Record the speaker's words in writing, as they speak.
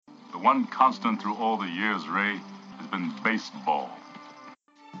one constant through all the years, Ray, has been baseball.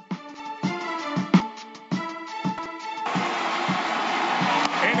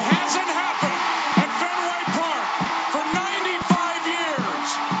 It hasn't happened at Fenway Park for 95 years.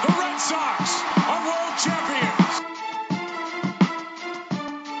 The Red Sox are world champions.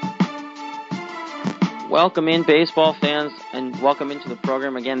 Welcome in, baseball fans, and welcome into the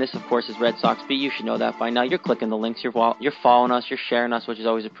program. Again, this, of course, is Red Sox Beat. You should know that by now. You're clicking the links, you're following us, you're sharing us, which is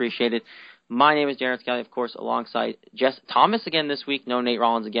always appreciated. My name is Darren Scally, of course, alongside Jess Thomas again this week. No Nate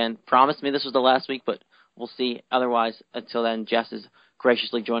Rollins again. Promised me this was the last week, but we'll see. Otherwise, until then, Jess is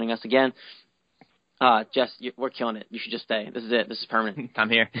graciously joining us again. Jess, we're killing it. You should just stay. This is it. This is permanent. I'm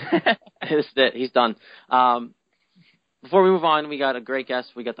here. This is it. He's done. Before we move on, we got a great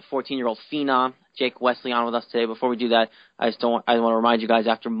guest. We got the 14-year-old phenom, Jake Wesley, on with us today. Before we do that, I want to remind you guys,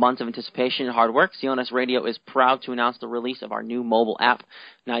 after months of anticipation and hard work, CLNS Radio is proud to announce the release of our new mobile app.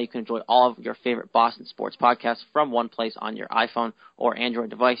 Now you can enjoy all of your favorite Boston sports podcasts from one place on your iPhone or Android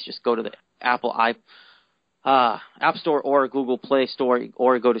device. Just go to the Apple App Store or Google Play Store,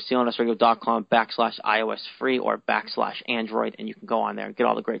 or go to clnsradio.com/iOS free or /Android, and you can go on there and get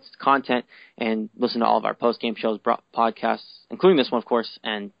all the great content and listen to all of our post-game shows, podcasts, including this one, of course,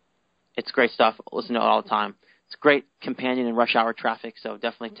 and it's great stuff. Listen to it all the time. It's great companion in rush hour traffic, so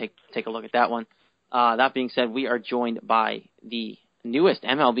definitely take a look at that one. That being said, we are joined by the newest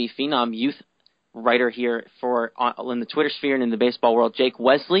MLB phenom youth writer here in the Twitter sphere and in the baseball world, Jake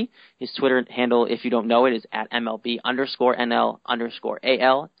Wesley. His Twitter handle, if you don't know it, is at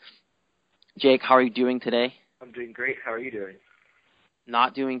MLB_NL_AL. Jake, how are you doing today? I'm doing great. How are you doing?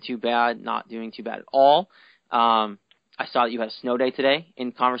 Not doing too bad. Not doing too bad at all. I saw that you had a snow day today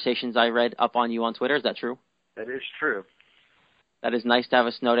in conversations I read up on you on Twitter. Is that true? That is true. That is nice to have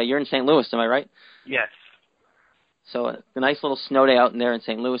a snow day. You're in St. Louis, am I right? Yes. So a nice little snow day out in there in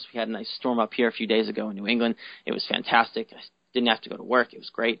St. Louis. We had a nice storm up here a few days ago in New England. It was fantastic. I didn't have to go to work. It was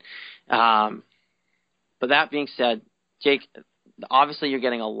great. But that being said, Jake, obviously you're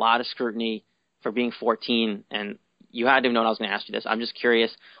getting a lot of scrutiny for being 14, and you had to have known I was going to ask you this. I'm just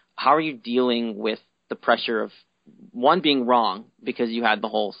curious, how are you dealing with the pressure of, one, being wrong because you had the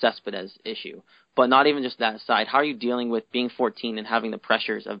whole Cespedes issue, but not even just that aside, how are you dealing with being 14 and having the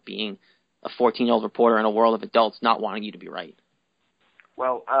pressures of being a 14-year-old reporter in a world of adults not wanting you to be right?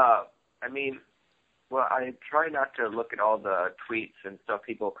 Well, I try not to look at all the tweets and stuff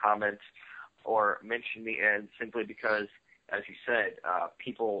people comment or mention me in, simply because, as you said,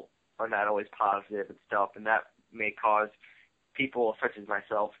 people are not always positive and stuff, and that may cause people such as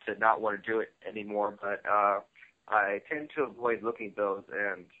myself to not want to do it anymore. But I tend to avoid looking at those,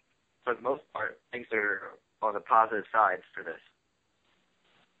 and for the most part, things are on the positive side for this.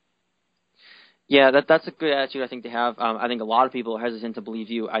 Yeah, that's a good attitude, I think, to have. I think a lot of people are hesitant to believe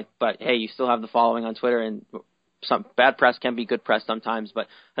you, but hey, you still have the following on Twitter, and some bad press can be good press sometimes, but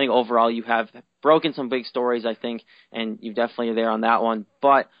I think overall you have broken some big stories, I think, and you definitely are there on that one.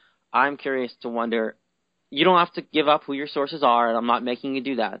 But I'm curious to wonder, you don't have to give up who your sources are, and I'm not making you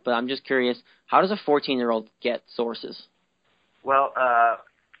do that, but I'm just curious, how does a 14-year-old get sources? Well,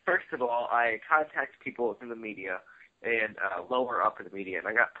 first of all, I contact people within the media and lower up in the media, and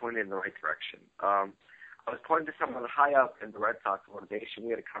I got pointed in the right direction. I was pointed to someone high up in the Red Sox organization.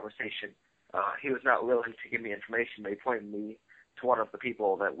 We had a conversation. He was not willing to give me information, but he pointed me to one of the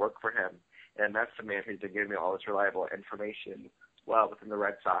people that work for him, and that's the man who's been giving me all this reliable information well within the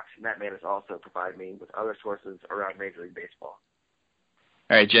Red Sox, and that man has also provided me with other sources around Major League Baseball.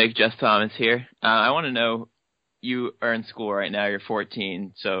 All right, Jake, Jess Thomas here. I want to know, you are in school right now, you're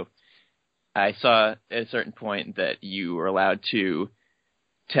 14, so I saw at a certain point that you were allowed to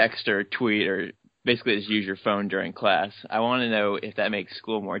text or tweet or basically just use your phone during class. I want to know if that makes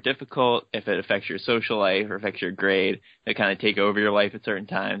school more difficult, if it affects your social life or affects your grade, that kind of take over your life at certain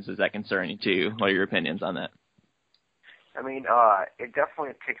times. Does that concern you too? What are your opinions on that? I mean, it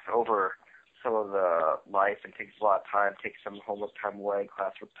definitely takes over some of the life and takes a lot of time, takes some homework time away,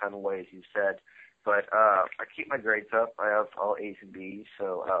 classwork time away, as you said. But I keep my grades up. I have all A's and B's,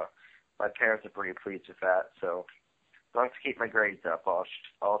 so my parents are pretty pleased with that. So as long as I keep my grades up, all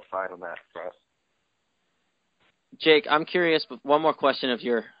fine on that front. Jake, I'm curious, one more question of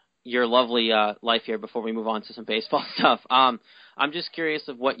your lovely life here before we move on to some baseball stuff. I'm just curious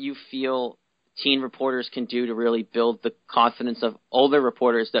of what you feel teen reporters can do to really build the confidence of older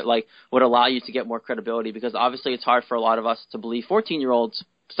reporters that would allow you to get more credibility, because obviously it's hard for a lot of us to believe 14-year-olds.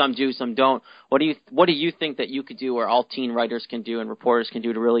 Some do, some don't. What do you think that you could do, or all teen writers can do and reporters can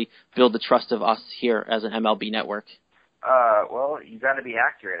do, to really build the trust of us here as an MLB network? Well, you got to be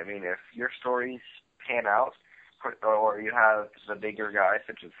accurate. I mean, if your stories pan out, or you have the bigger guys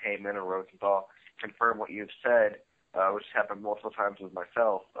such as Heyman or Rosenthal confirm what you've said, which happened multiple times with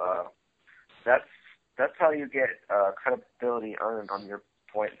myself. That's how you get credibility earned on your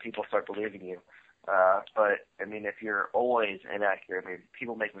point, and people start believing you. But I mean, if you're always inaccurate, I mean,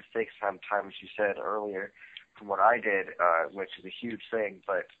 people make mistakes sometimes, as you said earlier, from what I did, which is a huge thing.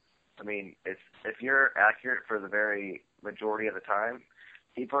 But I mean, if you're accurate for the very majority of the time,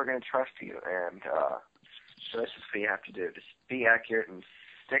 people are going to trust you, and so that's just what you have to do. Just be accurate and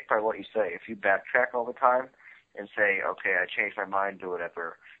stick by what you say. If you backtrack all the time and say, okay, I changed my mind, do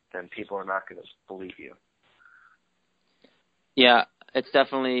whatever, then people are not going to believe you. Yeah, it's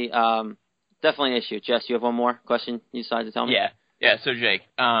definitely an issue. Jess, you have one more question you decided to tell me? Yeah. So, Jake,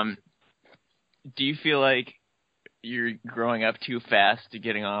 do you feel like you're growing up too fast to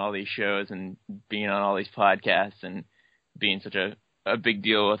getting on all these shows and being on all these podcasts and being such a big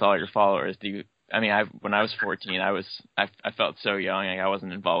deal with all your followers? When I was 14, I felt so young. Like I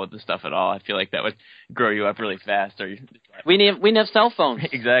wasn't involved with this stuff at all. I feel like that would grow you up really fast. We didn't have cell phones.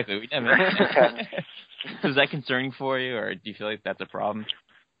 Exactly. We didn't So is that concerning for you, or do you feel like that's a problem?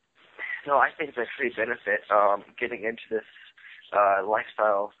 No, I think it's actually a benefit getting into this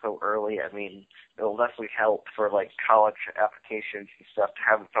lifestyle so early. I mean, it'll definitely help for like college applications and stuff to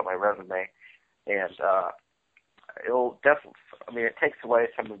have it on my resume, and it'll definitely. I mean, it takes away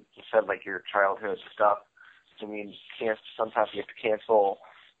some of you said like your childhood stuff. I mean, sometimes you have to cancel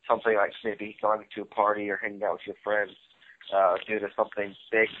something like maybe going to a party or hanging out with your friends due to something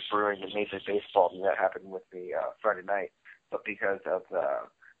big brewing in Major League Baseball. I mean, that happened with me Friday night, but because of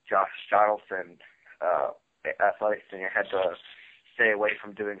Josh Donaldson athletics thing, I had to stay away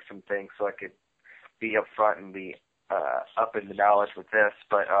from doing some things so I could be up front and be up in the knowledge with this.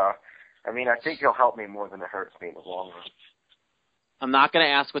 But I mean, I think it'll help me more than it hurts me in the long run. I'm not going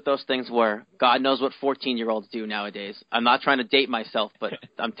to ask what those things were. God knows what 14-year-olds do nowadays. I'm not trying to date myself, but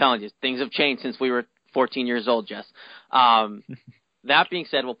I'm telling you, things have changed since we were 14 years old, Jess. That being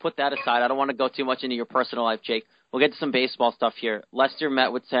said, we'll put that aside. I don't want to go too much into your personal life, Jake. We'll get to some baseball stuff here. Lester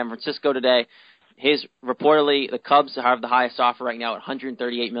met with San Francisco today. Reportedly, the Cubs have the highest offer right now at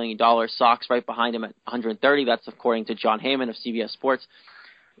 $138 million. Sox right behind him at $130. That's according to John Heyman of CBS Sports.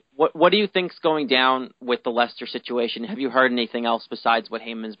 What do you think's going down with the Lester situation? Have you heard anything else besides what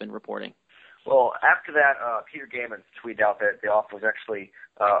Heyman's been reporting? Well, after that, Peter Gammon tweeted out that the offer was actually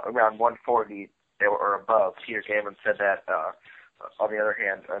around 140 or above. Peter Gammon said that. On the other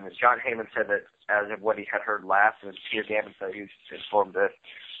hand, John Heyman said that as of what he had heard last, and Peter Gammon said he was informed this,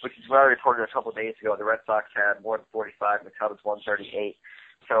 which is what I reported a couple of days ago. The Red Sox had 145 and the Cubs 138.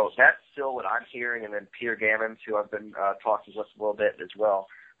 So that's still what I'm hearing. And then Peter Gammon, who I've been talking with a little bit as well,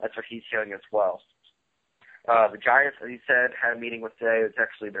 that's what he's hearing as well. The Giants, as he said, had a meeting with today. It's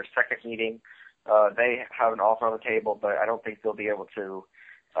actually their second meeting. They have an offer on the table, but I don't think they'll be able to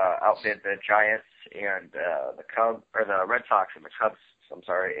outbid the Giants and the Red Sox and the Cubs. I'm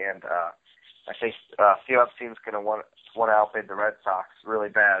sorry, and I think Theo Epstein's going to want to outbid the Red Sox really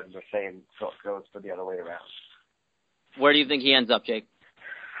bad, and the same goes for the other way around. Where do you think he ends up, Jake?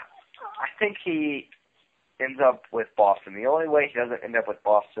 I think he ends up with Boston. The only way he doesn't end up with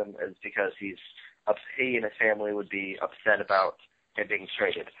Boston is because he and his family would be upset about him being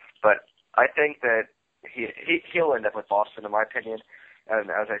traded. But I think that he'll end up with Boston, in my opinion. And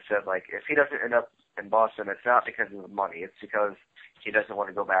as I said, like if he doesn't end up in Boston, it's not because of the money. It's because he doesn't want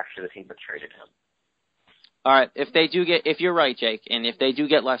to go back to the team that traded him. All right. If you're right, Jake, and if they do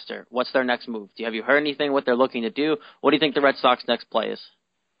get Lester, what's their next move? Have you heard anything what they're looking to do? What do you think the Red Sox next play is?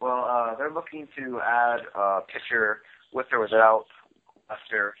 Well, they're looking to add a pitcher with or without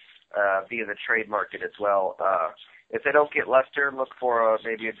Lester via the trade market as well. If they don't get Lester, look for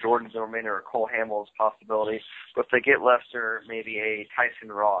maybe a Jordan Zimmerman or a Cole Hamels possibility. But if they get Lester, maybe a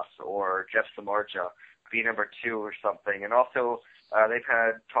Tyson Ross or Jeff Samardzija, be number 2 or something. And also, they've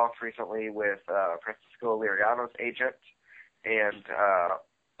had talks recently with Francisco Liriano's agent and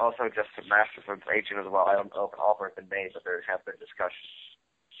also Justin Masterson's agent as well. I don't know if an offer has been made, but there have been discussions.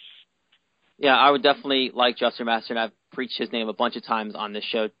 Yeah, I would definitely like Justin Masterson. I've preached his name a bunch of times on this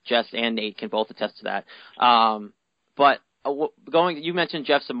show. Jess and Nate can both attest to that. But you mentioned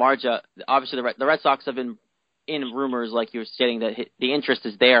Jeff Samardzija. Obviously, the Red Sox have been in rumors, like you were stating, that the interest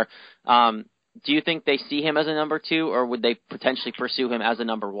is there. Do you think they see him as a number 2, or would they potentially pursue him as a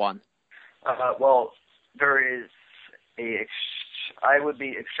number 1? Well, there is I would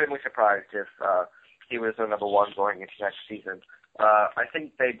be extremely surprised if he was a number 1 going into next season. I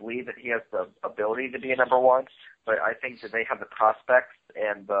think they believe that he has the ability to be a number 1, but I think that they have the prospects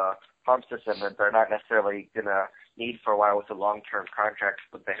and the farm system that they're not necessarily going to need for a while with a long-term contract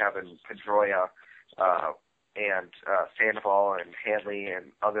that they have in Pedroia and Sandoval and Hanley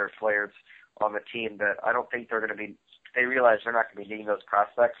and other players on the team that I don't think they're going to be. They realize they're not going to be needing those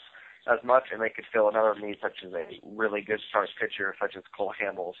prospects as much, and they could fill another need, such as a really good starting pitcher, such as Cole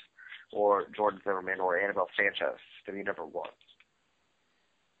Hamels or Jordan Zimmerman or Anibal Sanchez to be number one.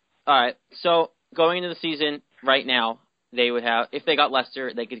 All right, so going into the season right now, they would have, if they got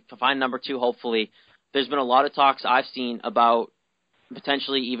Lester, they could find number 2, hopefully. There's been a lot of talks I've seen about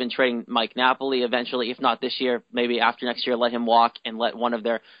potentially even trading Mike Napoli eventually, if not this year, maybe after next year, let him walk and let one of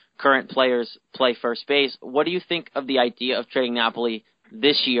their current players play first base. What do you think of the idea of trading Napoli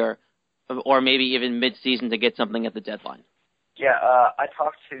this year, or maybe even mid-season to get something at the deadline? Yeah, I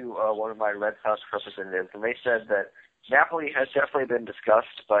talked to one of my Red Sox representatives, and they said that Napoli has definitely been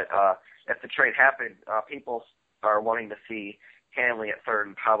discussed, but if the trade happened, people are wanting to see Hanley at third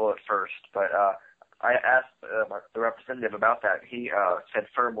and Pablo at first. But I asked the representative about that. He said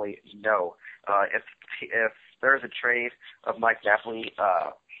firmly no. If there's a trade of Mike Napoli,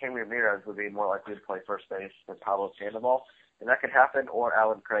 Henry Ramirez would be more likely to play first base than Pablo Sandoval, and that could happen, or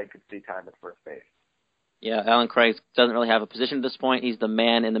Alan Craig could see time at first base. Yeah, Alan Craig doesn't really have a position at this point. He's the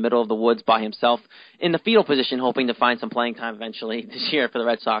man in the middle of the woods by himself in the fetal position, hoping to find some playing time eventually this year for the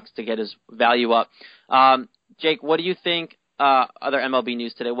Red Sox to get his value up. Jake, what do you think, other MLB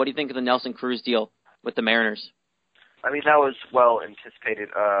news today, what do you think of the Nelson Cruz deal with the Mariners? I mean, that was well anticipated.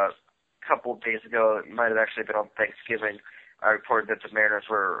 A couple of days ago, it might have actually been on Thanksgiving, I reported that the Mariners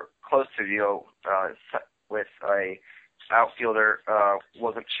were close to a deal with a outfielder.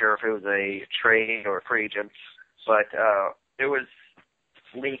 Wasn't sure if it was a trade or a free agent, but it was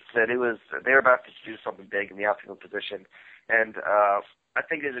leaked that they were about to do something big in the outfield position, and I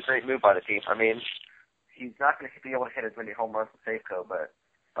think it was a great move by the team. I mean, he's not going to be able to hit as many home runs as Safeco, but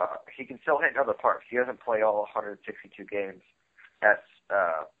he can still hit in other parts. He doesn't play all 162 games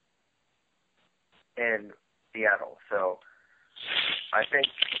in Seattle, so I think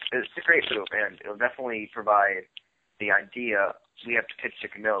it's a great move, and it'll definitely provide the idea we have to pitch to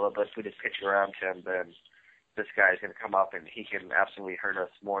Cano, but if we just pitch around him, then this guy's going to come up and he can absolutely hurt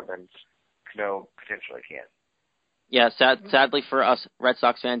us more than Cano potentially can. Yeah, sadly for us Red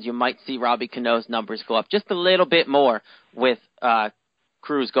Sox fans, you might see Robbie Cano's numbers go up just a little bit more with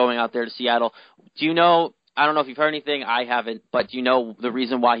Cruz going out there to Seattle. Do you know, I don't know if you've heard anything, I haven't, but do you know the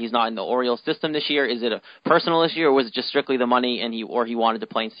reason why he's not in the Orioles system this year? Is it a personal issue, or was it just strictly the money and he wanted to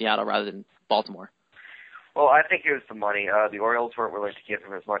play in Seattle rather than Baltimore? Well, I think it was the money. The Orioles weren't willing to give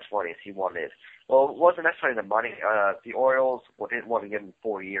him as much money as he wanted. Well, it wasn't necessarily the money. The Orioles didn't want to give him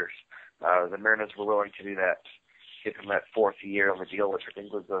 4 years. The Mariners were willing to do that, give him that fourth year on the deal, which I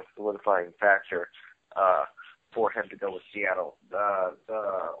think was a solidifying factor for him to go with Seattle. The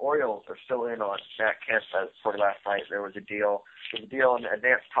Orioles are still in on Matt Kemp. As for last night, there was a deal in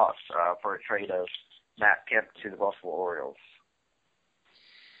advanced talks for a trade of Matt Kemp to the Baltimore Orioles.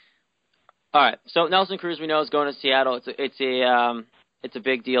 All right, so Nelson Cruz, we know, is going to Seattle. It's a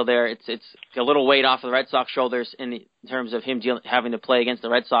big deal there. It's a little weight off of the Red Sox shoulders in terms of him having to play against the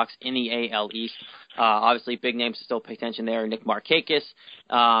Red Sox in the AL East. Obviously, big names to still pay attention there. Nick Markakis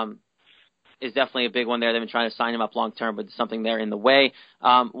is definitely a big one there. They've been trying to sign him up long term, but there's something there in the way.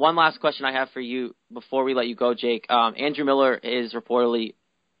 One last question I have for you before we let you go, Jake. Andrew Miller is reportedly,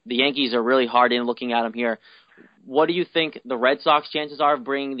 the Yankees are really hard in looking at him here. What do you think the Red Sox chances are of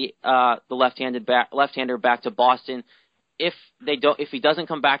bringing the left-hander back to Boston? If he doesn't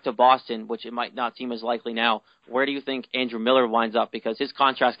come back to Boston, which it might not seem as likely now, where do you think Andrew Miller winds up? Because his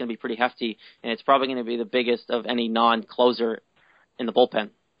contract's going to be pretty hefty, and it's probably going to be the biggest of any non-closer in the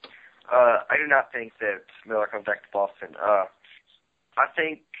bullpen. I do not think that Miller comes back to Boston. I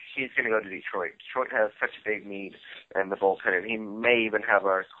think he's going to go to Detroit. Detroit has such a big need in the bullpen, and he may even have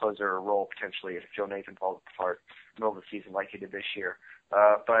a closer role potentially if Joe Nathan falls apart in the middle of the season like he did this year.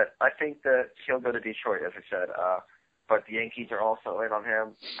 But I think that he'll go to Detroit, as I said. But the Yankees are also in on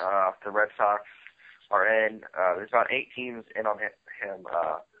him. The Red Sox are in. There's about 8 teams in on him,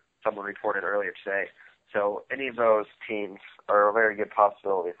 someone reported earlier today. So any of those teams are a very good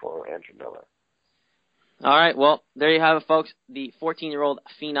possibility for Andrew Miller. All right, well, there you have it, folks. The 14-year-old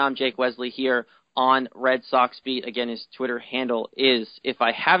phenom Jake Wesley here on Red Sox Beat. Again, his Twitter handle is, if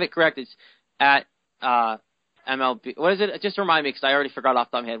I have it correct, it's at MLB. What is it? Just remind me, because I already forgot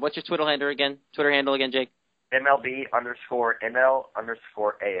off the top of my head. What's your Twitter handle again, Jake? MLB_NL_AL.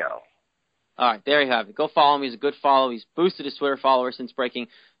 All right, there you have it. Go follow him. He's a good follow. He's boosted his Twitter followers since breaking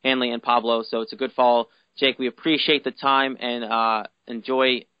Hanley and Pablo, so it's a good follow. Jake, we appreciate the time and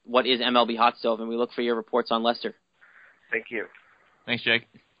enjoy what is MLB Hot Stove, and we look for your reports on Lester. Thank you. Thanks, Jake.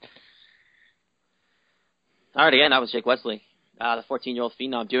 All right, again, that was Jake Wesley, the 14-year-old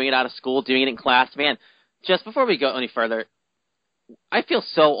phenom, doing it out of school, doing it in class. Man, Just before we go any further, I feel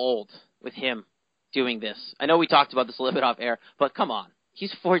so old with him doing this. I know we talked about this a little bit off air, but come on.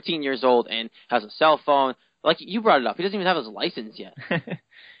 He's 14 years old and has a cell phone. Like you brought it up, he doesn't even have his license yet.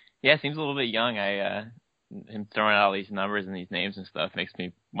 Yeah, seems a little bit young. Him throwing out all these numbers and these names and stuff makes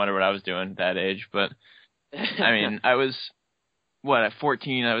me wonder what I was doing at that age. But I mean, I was at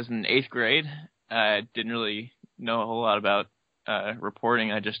 14. I was in 8th grade. I didn't really know a whole lot about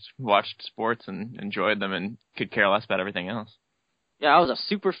reporting. I just watched sports and enjoyed them and could care less about everything else. Yeah, I was a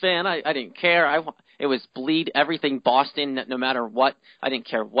super fan. I didn't care. It was bleed everything Boston, no matter what. I didn't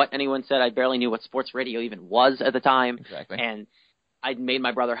care what anyone said. I barely knew what sports radio even was at the time. Exactly. And I made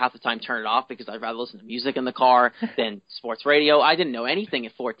my brother half the time turn it off because I'd rather listen to music in the car than sports radio. I didn't know anything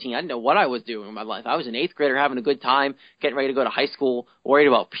at 14. I didn't know what I was doing in my life. I was an 8th grader having a good time, getting ready to go to high school, worried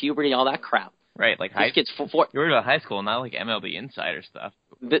about puberty, all that crap. Right, like this kid's you're worried about high school, not like MLB Insider stuff.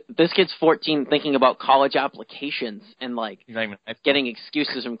 This kid's 14 thinking about college applications and like getting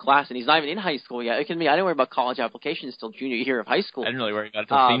excuses from class, and he's not even in high school yet. Look at me, I didn't worry about college applications until junior year of high school. I didn't really worry about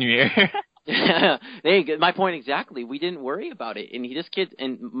it until senior year. There you go. My point exactly. We didn't worry about it. And this kid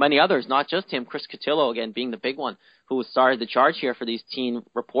and many others, not just him, Chris Cotillo, again, being the big one who started the charge here for these teen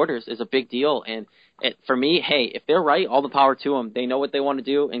reporters is a big deal. And for me, hey, if they're right, all the power to them. They know what they want to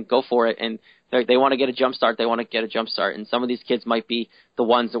do and go for it. And they want to get a jump start. They want to get a jump start. And some of these kids might be the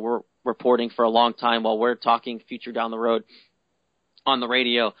ones that we're reporting for a long time while we're talking future down the road on the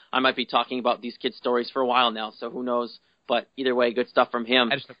radio. I might be talking about these kids' stories for a while now, so who knows. But either way, good stuff from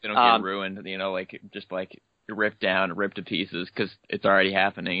him. I just hope they don't get ruined, just ripped down, ripped to pieces, because it's already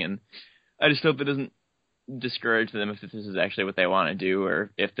happening. And I just hope it doesn't discourage them if this is actually what they want to do,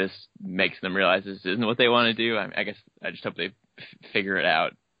 or if this makes them realize this isn't what they want to do. I guess I just hope they figure it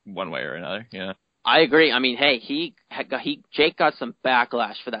out one way or another. Yeah. I agree. I mean, hey, Jake got some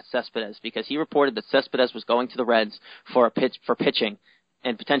backlash for that Cespedes because he reported that Cespedes was going to the Reds for pitching.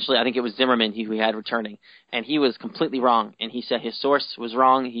 And potentially, I think it was Zimmerman who he had returning. And he was completely wrong. And he said his source was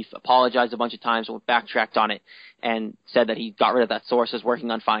wrong. He apologized a bunch of times, backtracked on it, and said that he got rid of that source, is working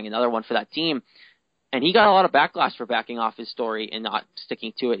on finding another one for that team. And he got a lot of backlash for backing off his story and not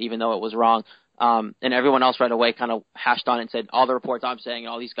sticking to it, even though it was wrong. And everyone else right away kind of hashed on it and said, all the reports I'm saying,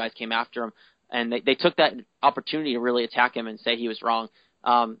 and all these guys came after him. And they took that opportunity to really attack him and say he was wrong.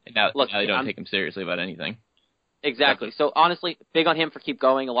 And now they don't take him seriously about anything. Exactly. So honestly, big on him for keep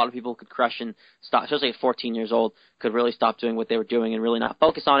going. A lot of people could crush and stop, especially at 14 years old, could really stop doing what they were doing and really not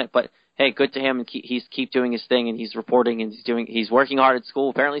focus on it. But hey, good to him. And he's keep doing his thing, and he's reporting, and he's working hard at school.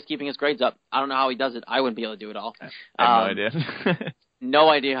 Apparently, he's keeping his grades up. I don't know how he does it. I wouldn't be able to do it all. I have no idea. No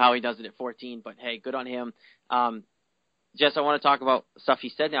idea how he does it at 14. But hey, good on him. Jess, I want to talk about stuff he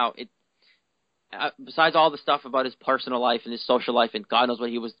said now. Besides all the stuff about his personal life and his social life, and God knows what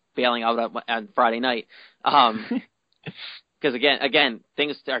he was bailing out on Friday night, because again,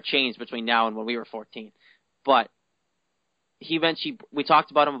 things are changed between now and when we were 14. But we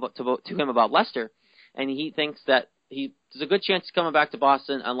talked about him to him about Lester, and he thinks that there's a good chance he's coming back to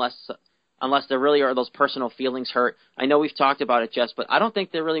Boston unless there really are those personal feelings hurt. I know we've talked about it, Jess, but I don't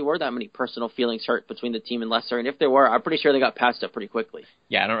think there really were that many personal feelings hurt between the team and Lester. And if there were, I'm pretty sure they got past it pretty quickly.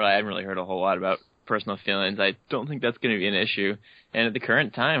 Yeah, I haven't really heard a whole lot about personal feelings. I don't think that's going to be an issue. And at the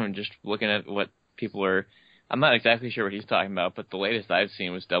current time, I'm just looking at what people are. I'm not exactly sure what he's talking about, but the latest I've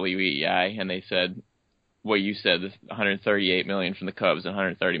seen was WEEI, and they said what you said: $138 million from the Cubs and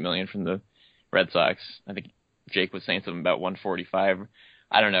 $130 million from the Red Sox. I think Jake was saying something about $145.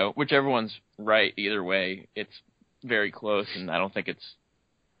 I don't know. Whichever one's right, either way, it's very close, and I don't think it's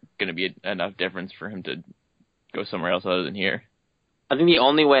going to be enough difference for him to go somewhere else other than here. I think the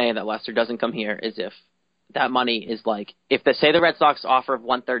only way that Lester doesn't come here is if that money is like, if the Red Sox offer of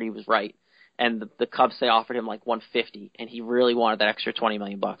 $130 was right, and the Cubs offered him like $150, and he really wanted that extra $20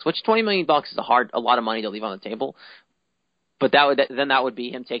 million, which $20 million is a lot of money to leave on the table. But that would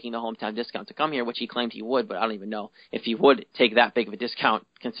be him taking the hometown discount to come here, which he claimed he would, but I don't even know if he would take that big of a discount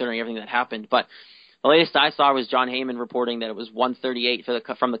considering everything that happened. But the latest I saw was John Heyman reporting that it was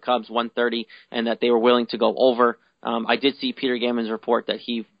 $138 from the Cubs, $130, and that they were willing to go over. I did see Peter Gammons report that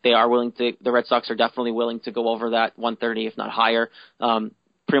the Red Sox are definitely willing to go over that $130, if not higher,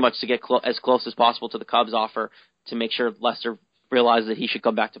 pretty much to get as close as possible to the Cubs offer to make sure Lester realizes that he should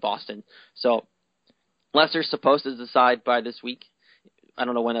come back to Boston. So Lester's supposed to decide by this week. I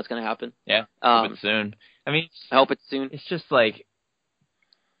don't know when that's going to happen. Yeah, hope it's soon. I mean, I hope it's soon. It's just like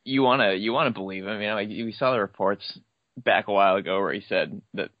you want to believe him. We saw the reports back a while ago where he said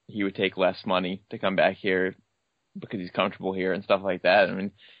that he would take less money to come back here because he's comfortable here and stuff like that. I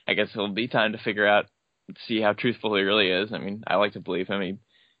mean, I guess it'll be time to see how truthful he really is. I mean, I like to believe him.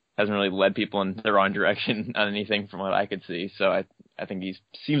 hasn't really led people in the wrong direction on anything from what I could see. So I think he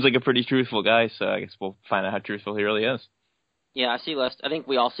seems like a pretty truthful guy. So I guess we'll find out how truthful he really is. Yeah, I see Lester. I think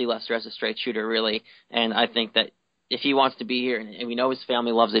we all see Lester as a straight shooter, really, and I think that if he wants to be here, and we know his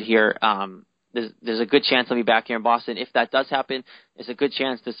family loves it here, there's a good chance he'll be back here in Boston. If that does happen, there's a good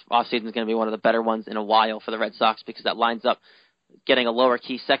chance this offseason is going to be one of the better ones in a while for the Red Sox, because that lines up getting a lower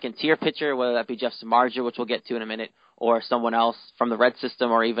key second tier pitcher, whether that be Jeff Samardzija, which we'll get to in a minute, or someone else from the Red system,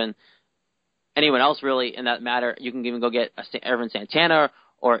 or even anyone else really in that matter. You can even go get a Ervin Santana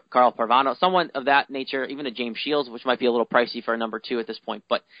or Carl Parvano, someone of that nature, even a James Shields, which might be a little pricey for a number 2 at this point.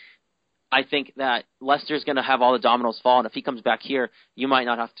 But I think that Lester's going to have all the dominoes fall, and if he comes back here, you might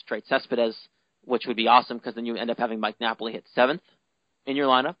not have to trade Cespedes, which would be awesome, because then you end up having Mike Napoli hit 7th in your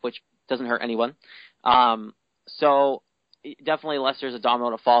lineup, which doesn't hurt anyone. So definitely Lester's a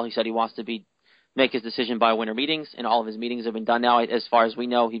domino to fall. He said he wants to make his decision by winter meetings, and all of his meetings have been done now. As far as we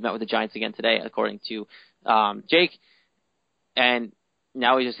know, he met with the Giants again today, according to Jake. And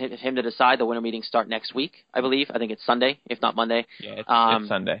now we just hit him to decide. The winter meetings start next week, I believe. I think it's Sunday, if not Monday. Yeah, it's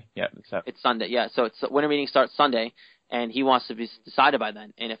Sunday. Yeah, it's Sunday. Yeah, so winter meeting starts Sunday, and he wants to be decided by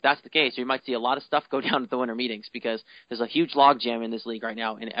then. And if that's the case, we might see a lot of stuff go down at the winter meetings, because there's a huge logjam in this league right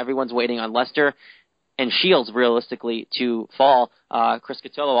now, and everyone's waiting on Lester and Shields, realistically, to fall. Chris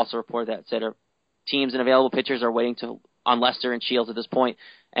Cotillo also reported that, said teams and available pitchers are waiting on Lester and Shields at this point,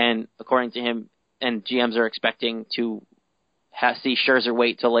 and according to him, and GMs are expecting to see Scherzer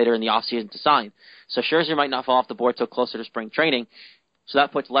wait till later in the offseason to sign. So Scherzer might not fall off the board till closer to spring training. So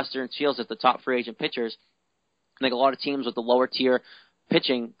that puts Lester and Shields as the top free agent pitchers. I think a lot of teams with the lower tier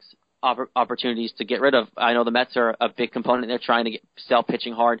pitching opportunities to get rid of. I know the Mets are a big component. They're trying to sell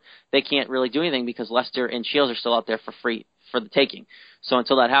pitching hard. They can't really do anything because Lester and Shields are still out there for free for the taking. So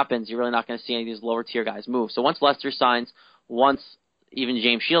until that happens, you're really not going to see any of these lower tier guys move. So once Lester signs, once even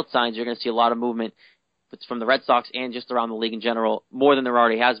James Shields signs, you're going to see a lot of movement from the Red Sox and just around the league in general, more than there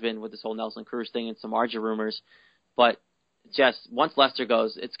already has been with this whole Nelson Cruz thing and some Samardzija rumors. But just once Lester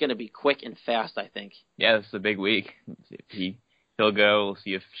goes, it's going to be quick and fast, I think. Yeah, it's a big week. If he'll go, we'll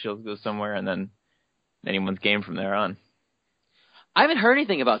see if Shields goes somewhere, and then anyone's game from there on. I haven't heard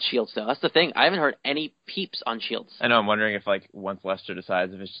anything about Shields, though. That's the thing. I haven't heard any peeps on Shields. I know. I'm wondering if, once Lester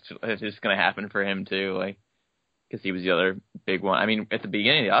decides, if it's going to happen for him, too, because he was the other big one. I mean, at the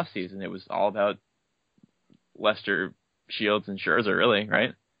beginning of the offseason, it was all about Lester, Shields, and Scherzer, really,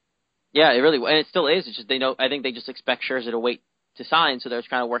 right? Yeah, it really, and it still is. It's just I think they just expect Scherzer to wait to sign, so they're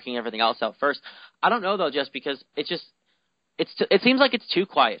kind of working everything else out first. I don't know, though, just because it seems like it's too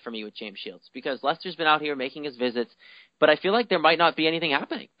quiet for me with James Shields, because Lester's been out here making his visits, but I feel like there might not be anything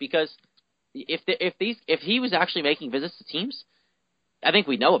happening, because if he was actually making visits to teams, I think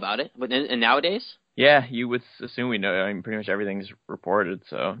we know about it. But and nowadays, yeah, you would assume we know. I mean, pretty much everything's reported.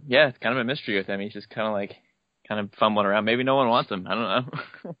 So yeah, it's kind of a mystery with him. He's just kind of fumbling around. Maybe no one wants him. I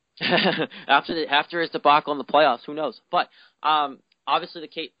don't know. After his debacle in the playoffs, who knows? But obviously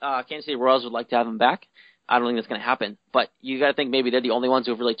the Kansas City Royals would like to have him back. I don't think that's going to happen. But you got to think maybe they're the only ones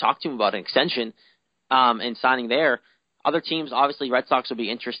who have really talked to him about an extension and signing there. Other teams, obviously, Red Sox would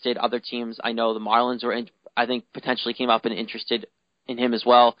be interested. Other teams, I know the Marlins I think potentially came up and interested in him as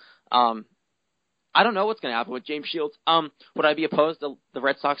well. I don't know what's going to happen with James Shields. Would I be opposed to the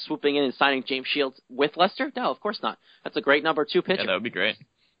Red Sox swooping in and signing James Shields with Lester? No, of course not. That's a great number 2 pitcher. Yeah, that would be great.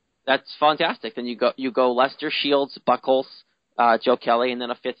 That's fantastic. Then you go Lester, Shields, Buchholz, Joe Kelly, and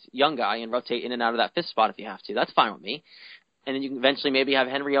then a 5th young guy, and rotate in and out of that 5th spot if you have to. That's fine with me. And then you can eventually maybe have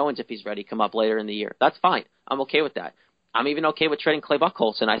Henry Owens, if he's ready, come up later in the year. That's fine. I'm okay with that. I'm even okay with trading Clay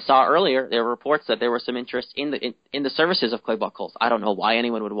Buchholz. And I saw earlier there were reports that there was some interest in the services of Clay Buchholz. I don't know why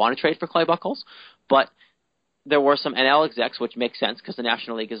anyone would want to trade for Clay Buchholz, but there were some NL execs, which makes sense because the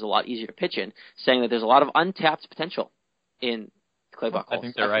National League is a lot easier to pitch in, saying that there's a lot of untapped potential in Clay Buchholz. I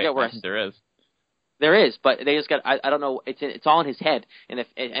think they're right. I think there is. There is, but they just got. I don't know. It's all in his head. And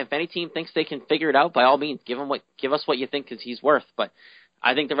if any team thinks they can figure it out, by all means, give us what you think he's worth. But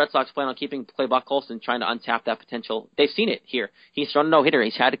I think the Red Sox plan on keeping Clay Buchholz and trying to untap that potential. They've seen it here. He's thrown a no-hitter.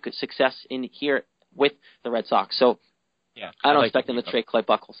 He's had good success in here with the Red Sox. So yeah, I don't expect them to trade Clay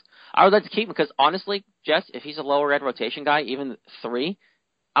Buchholz. I would like to keep him because honestly, Jess, if he's a lower end rotation guy, even 3,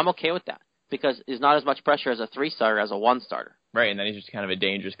 I'm okay with that because there's not as much pressure as a 3-starter as a 1-starter. Right, and then he's just kind of a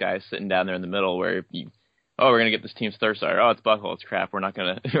dangerous guy sitting down there in the middle where we're gonna get this team's 3rd starter. Oh, it's Buchholz. Crap, we're not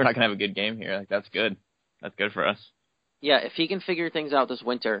gonna have a good game here. That's good. That's good for us. Yeah, if he can figure things out this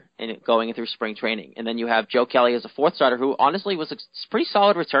winter and going through spring training, and then you have Joe Kelly as a fourth starter, who honestly was a pretty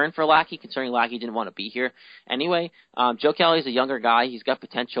solid return for Lackey, considering Lackey didn't want to be here anyway. Joe Kelly is a younger guy; he's got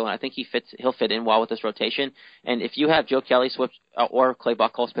potential, and I think he'll fit in well with this rotation. And if you have Joe Kelly switch or Clay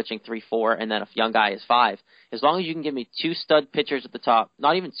Buchholz pitching 3-4, and then a young guy is 5, as long as you can give me 2 stud pitchers at the top,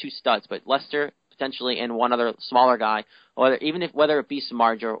 not even 2 studs, but Lester potentially and one other smaller guy, or whether it be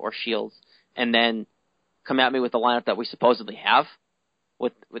Samardzija or Shields, and then come at me with the lineup that we supposedly have,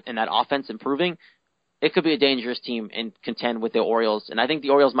 in that offense improving, it could be a dangerous team and contend with the Orioles. And I think the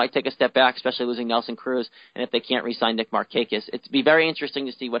Orioles might take a step back, especially losing Nelson Cruz, and if they can't re-sign Nick Markakis. It'd be very interesting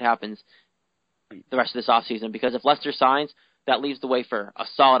to see what happens the rest of this offseason, because if Lester signs, that leaves the way for a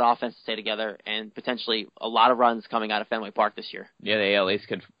solid offense to stay together and potentially a lot of runs coming out of Fenway Park this year. Yeah, the AL East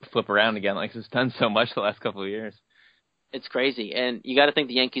could flip around again like it's done so much the last couple of years. It's crazy, and you got to think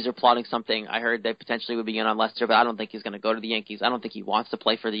the Yankees are plotting something. I heard they potentially would be in on Lester, but I don't think he's going to go to the Yankees. I don't think he wants to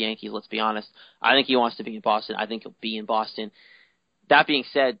play for the Yankees, let's be honest. I think he wants to be in Boston. I think he'll be in Boston. That being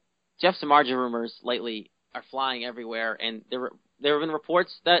said, Jeff Samardzija rumors lately are flying everywhere, and there have been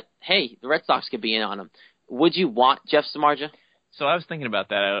reports that, hey, the Red Sox could be in on him. Would you want Jeff Samardzija? So I was thinking about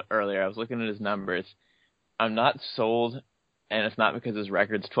that earlier. I was looking at his numbers. I'm not sold, and it's not because his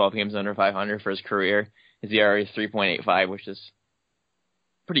record's 12 games under 500 for his career. His ERA is 3.85, which is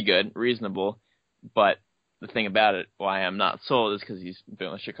pretty good, reasonable. But the thing about it, why I'm not sold, is because he's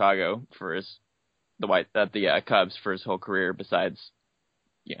been with Chicago for the Cubs for his whole career, besides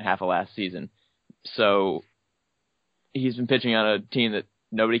half of last season. So he's been pitching on a team that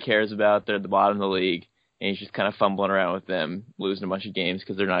nobody cares about. They're at the bottom of the league, and he's just kind of fumbling around with them, losing a bunch of games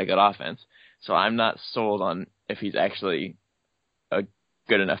because they're not a good offense. So I'm not sold on if he's actually a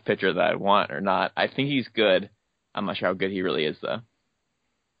good enough pitcher that I want or not. I think he's good. I'm not sure how good he really is, though.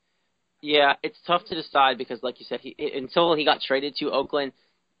 Yeah, it's tough to decide because, like you said, until he got traded to Oakland,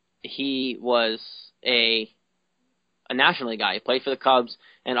 he was a National League guy. He played for the Cubs,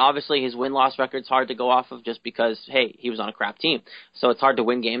 and obviously his win-loss record's hard to go off of just because, hey, he was on a crap team. So it's hard to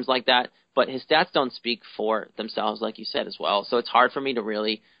win games like that, but his stats don't speak for themselves, like you said, as well. So it's hard for me to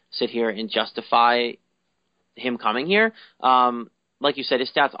really sit here and justify him coming here. Like you said, his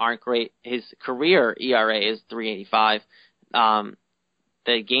stats aren't great. His career ERA is 3.85.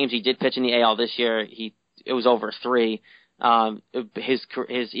 The games he did pitch in the AL this year, it was over 3.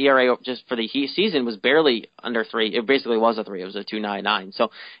 His ERA just for the season was barely under 3. It basically was a 3. It was a 2.99.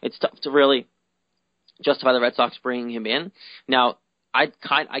 So it's tough to really justify the Red Sox bringing him in. Now, I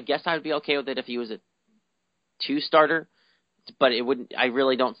guess I would be okay with it if he was a 2 starter, but it wouldn't. I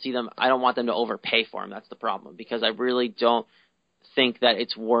really don't see them. I don't want them to overpay for him. That's the problem, because I really don't think that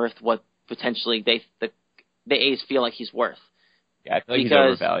it's worth what potentially the A's feel like he's worth. Yeah, I feel like he's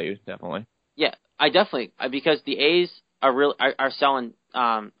overvalued, definitely. Yeah, because the A's are selling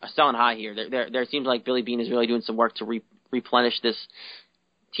high here. There seems like Billy Beane is really doing some work to replenish this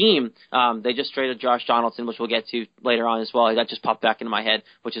team. They just traded Josh Donaldson, which we'll get to later on as well. That just popped back into my head,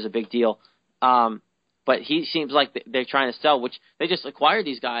 which is a big deal. But he seems like they're trying to sell, which they just acquired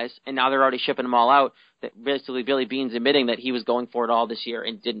these guys, and now they're already shipping them all out. That basically Billy Beane's admitting that he was going for it all this year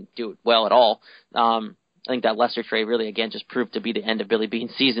and didn't do it well at all. I think that Lester trade really, again, just proved to be the end of Billy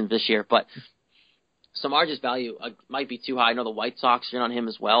Beane's season this year. But Samardzija's value might be too high. I know the White Sox are in on him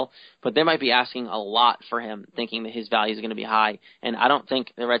as well, but they might be asking a lot for him, thinking that his value is going to be high. And I don't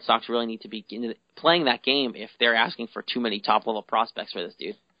think the Red Sox really need to be playing that game if they're asking for too many top-level prospects for this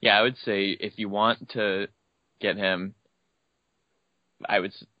dude. Yeah, I would say if you want to get him,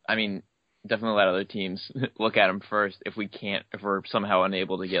 definitely let other teams look at him first. If we're somehow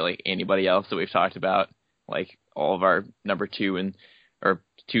unable to get like anybody else that we've talked about, like all of our number 2 or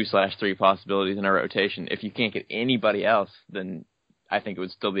 2/3 possibilities in our rotation, if you can't get anybody else, then I think it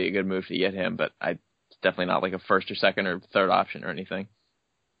would still be a good move to get him. But it's definitely not like a first or second or third option or anything.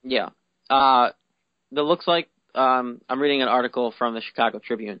 Yeah. That looks like I'm reading an article from the Chicago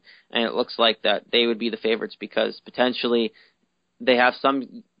Tribune, and it looks like that they would be the favorites because potentially they have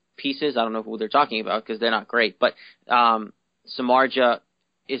some pieces. I don't know who they're talking about because they're not great, but Samardzija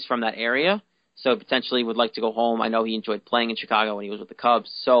is from that area, so potentially would like to go home. I know he enjoyed playing in Chicago when he was with the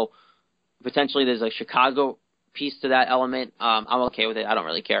Cubs, so potentially there's a Chicago piece to that element. I'm okay with it. I don't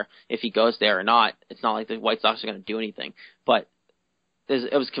really care if he goes there or not. It's not like the White Sox are going to do anything, but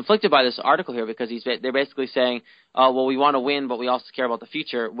it was conflicted by this article here because they're basically saying, well, we want to win, but we also care about the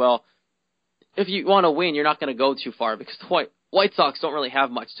future. Well, if you want to win, you're not going to go too far because the White Sox don't really have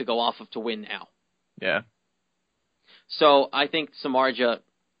much to go off of to win now. Yeah. So I think Samardzija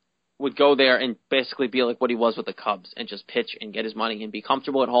would go there and basically be like what he was with the Cubs and just pitch and get his money and be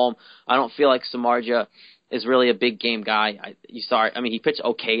comfortable at home. I don't feel like Samardzija is really a big game guy. He pitched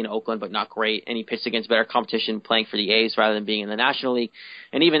okay in Oakland, but not great, and he pitched against better competition playing for the A's rather than being in the National League.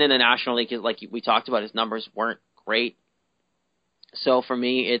 And even in the National League, like we talked about, his numbers weren't great. So for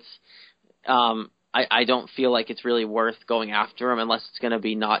me, it's I don't feel like it's really worth going after him unless it's going to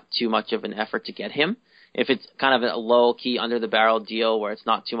be not too much of an effort to get him. If it's kind of a low-key, under-the-barrel deal where it's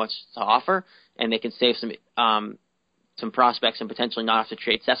not too much to offer and they can save some prospects and potentially not have to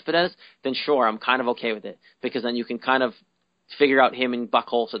trade Cespedes, then sure, I'm kind of okay with it because then you can kind of figure out him and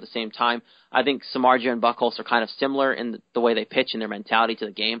Buchholz at the same time. I think Samardzija and Buchholz are kind of similar in the way they pitch and their mentality to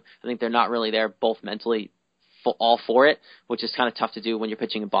the game. I think they're not really there both mentally all for it, which is kind of tough to do when you're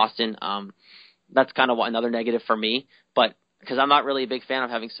pitching in Boston. That's kind of another negative for me, but because I'm not really a big fan of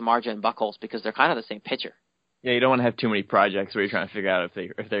having Samardzija and Buchholz because they're kind of the same pitcher. Yeah, you don't want to have too many projects where you're trying to figure out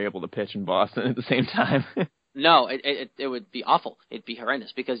if they're able to pitch in Boston at the same time. No, it would be awful. It'd be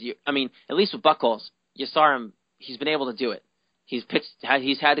horrendous because at least with Buchholz, you saw him. He's been able to do it. He's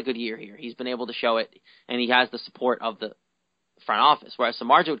had a good year here. He's been able to show it, and he has the support of the front office. Whereas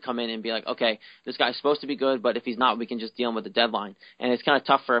Samardzija would come in and be like, okay, this guy's supposed to be good, but if he's not, we can just deal him with the deadline. And it's kind of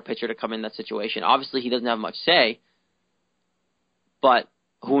tough for a pitcher to come in that situation. Obviously, he doesn't have much say, but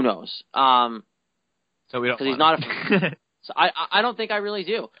who knows? So we don't. Because he's not a. So I don't think I really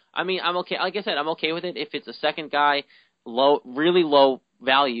do. I mean, I'm okay. Like I said, I'm okay with it if it's a second guy, really low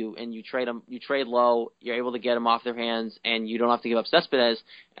value, and you trade him. You trade low. You're able to get him off their hands, and you don't have to give up Cespedes,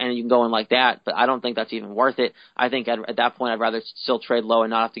 and you can go in like that. But I don't think that's even worth it. I think at that point, I'd rather still trade low and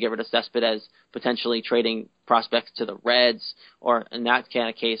not have to get rid of Cespedes, potentially trading prospects to the Reds, or in that kind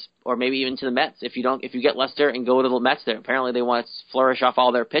of case, or maybe even to the Mets. If you get Lester and go to the Mets, there apparently they want to flourish off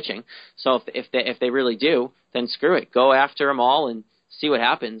all their pitching. So if they really do, then screw it. Go after them all and see what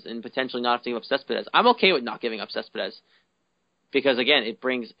happens, and potentially not have to give up Cespedes. I'm okay with not giving up Cespedes. Because again,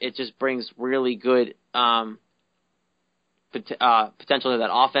 it just brings really good potential to that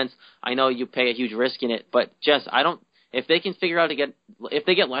offense. I know you pay a huge risk in it, but if they can figure out if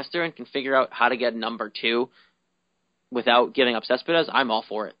they get Lester and can figure out how to get number 2 without giving up Cespedes, I'm all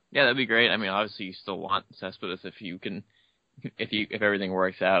for it. Yeah, that'd be great. I mean, obviously you still want Cespedes if everything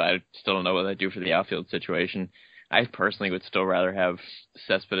works out. I still don't know what I'd do for the outfield situation. I personally would still rather have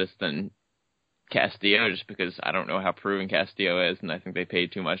Cespedes than Castillo, just because I don't know how proven Castillo is, and I think they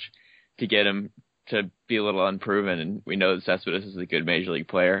paid too much to get him to be a little unproven, and we know that Cespedes is a good major league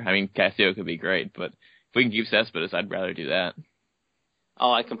player. I mean, Castillo could be great, but if we can keep Cespedes, I'd rather do that.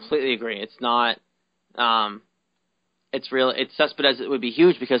 Oh, I completely agree. It's not, Cespedes would be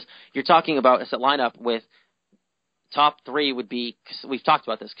huge because you're talking about a set lineup with top 3 would be, we've talked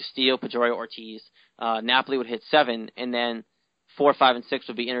about this, Castillo, Pedroia, Ortiz, Napoli would hit 7, and then 4, 5, and 6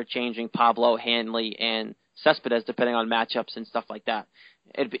 would be interchanging Pablo, Hanley, and Cespedes, depending on matchups and stuff like that.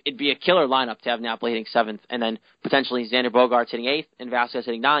 It'd be a killer lineup to have Napoli hitting 7th, and then potentially Xander Bogaerts hitting 8th, and Vasquez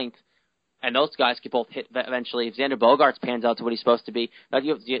hitting 9th, and those guys could both hit eventually. If Xander Bogaerts pans out to what he's supposed to be, and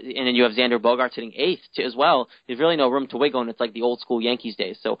then you have Xander Bogaerts hitting 8th as well, there's really no room to wiggle, and it's like the old school Yankees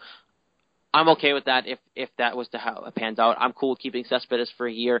days. So I'm okay with that if that was to how it pans out. I'm cool with keeping Cespedes for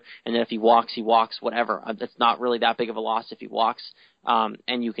a year, and then if he walks, whatever. It's not really that big of a loss if he walks,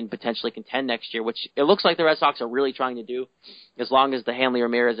 and you can potentially contend next year, which it looks like the Red Sox are really trying to do, as long as the Hanley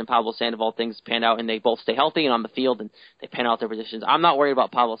Ramirez and Pablo Sandoval things pan out and they both stay healthy and on the field and they pan out their positions. I'm not worried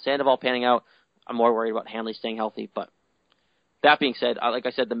about Pablo Sandoval panning out. I'm more worried about Hanley staying healthy. But that being said, like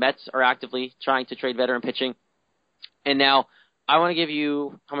I said, the Mets are actively trying to trade veteran pitching, and now I want to give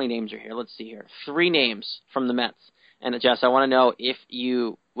you, how many names are here? Let's see here. 3 names from the Mets. And Jess, I want to know if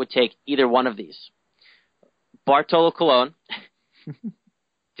you would take either one of these. Bartolo Colon,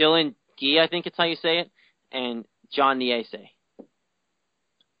 Dylan Gee, I think it's how you say it, and John Niese.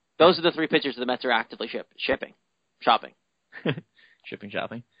 Those are the 3 pitchers the Mets are actively shopping. Shopping.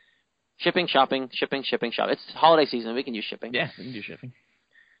 It's holiday season. We can use shipping. Yeah, we can do shipping.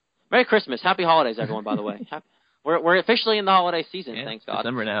 Merry Christmas. Happy holidays, everyone, by the way. We're officially in the holiday season, yeah, thanks God.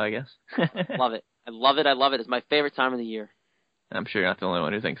 December now, I guess. Love it. I love it. It's my favorite time of the year. I'm sure you're not the only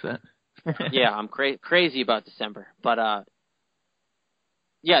one who thinks that. Yeah, I'm crazy about December. But,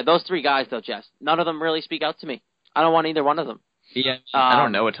 yeah, those 3 guys, though, Jess, none of them really speak out to me. I don't want either one of them. Yeah, I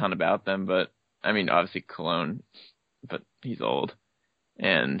don't know a ton about them, but, I mean, obviously Cologne, but he's old.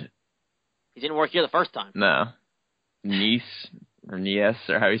 And he didn't work here the first time. No. Nice, or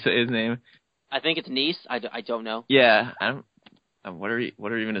how you say his name. I think it's Nice. I don't know. Yeah, I don't. What are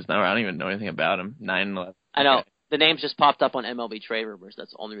even his number? I don't even know anything about him. 9-11. I know. Okay. The names just popped up on MLB Trade Rumors.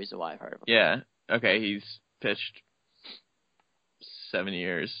 That's the only reason why I've heard of him. Yeah. Okay. He's pitched 7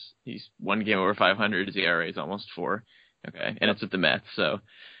 years. He's 1 game over 500. His ERA is almost 4. Okay, and it's with the Mets. So,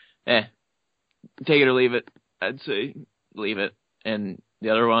 take it or leave it. I'd say leave it. And the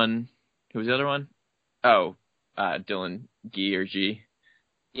other one, who was the other one? Oh, Dylan Gee or G.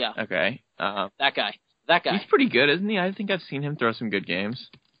 Yeah. Okay. That guy. He's pretty good, isn't he? I think I've seen him throw some good games.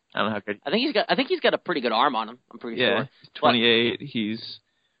 I don't know how good. I think he's got a pretty good arm on him. I'm pretty sure. Yeah, he's 28. But he's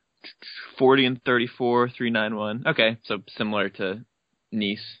 40 and 34, 3.91. Okay, so similar to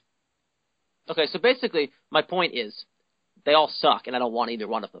Nice. Okay, so basically, my point is, they all suck, and I don't want either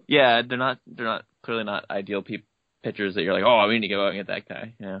one of them. Yeah, they're not clearly not ideal pitchers that you're like, oh, we need to go out and get that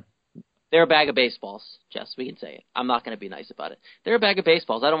guy. Yeah. They're a bag of baseballs, Jess. We can say it. I'm not going to be nice about it. They're a bag of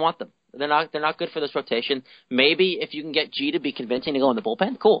baseballs. I don't want them. They're not good for this rotation. Maybe if you can get G to be convincing to go in the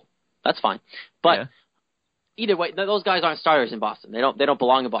bullpen, cool. That's fine. But either way, those guys aren't starters in Boston. They don't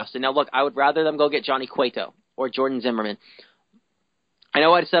belong in Boston. Now look, I would rather them go get Johnny Cueto or Jordan Zimmerman. I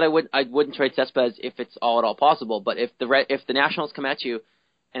know I said I wouldn't trade Cespedes if it's all at all possible, but if the Nationals come at you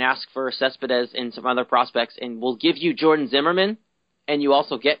and ask for Cespedes and some other prospects and will give you Jordan Zimmerman and you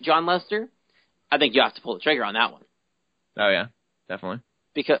also get John Lester, I think you have to pull the trigger on that one. Oh yeah, definitely.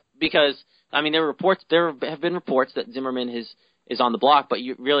 Because I mean there have been reports that Zimmerman is on the block, but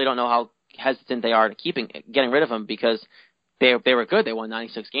you really don't know how hesitant they are to getting rid of him because they were good. They won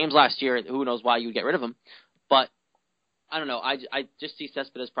 96 games last year. Who knows why you would get rid of him? But I don't know. I just see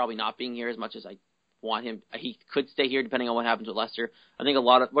Cespedes probably not being here as much as I want him. He could stay here depending on what happens with Lester. I think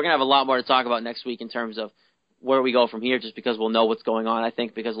we're gonna have a lot more to talk about next week in terms of where we go from here, just because we'll know what's going on. I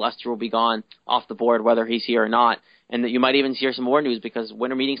think because Lester will be gone off the board whether he's here or not, and that you might even hear some more news because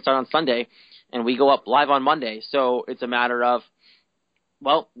winter meetings start on Sunday and we go up live on Monday. So it's a matter of,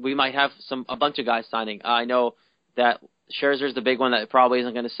 well, we might have a bunch of guys signing. I know that Scherzer's the big one that probably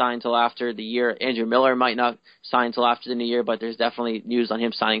isn't going to sign until after the year. Andrew Miller might not sign until after the new year, but there's definitely news on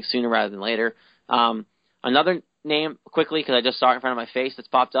him signing sooner rather than later. Another name, quickly, because I just saw it in front of my face that's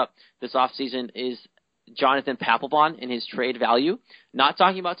popped up this offseason, is Jonathan Papelbon in his trade value. Not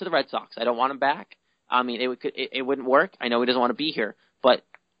talking about to the Red Sox. I don't want him back. I mean, it wouldn't work. I know he doesn't want to be here, but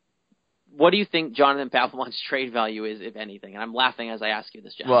what do you think Jonathan Papelbon's trade value is, if anything? And I'm laughing as I ask you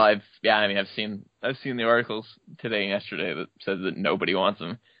this, Jeff. Well, I've seen the articles today and yesterday that says that nobody wants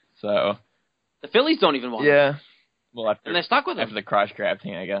him. So the Phillies don't even want him. Yeah. Well, and they're stuck with him. After the crotch grab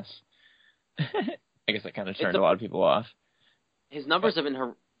thing, I guess. I guess that kind of turned a lot of people off. His numbers have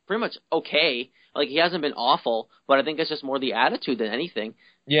been pretty much okay. Like, he hasn't been awful, but I think it's just more the attitude than anything.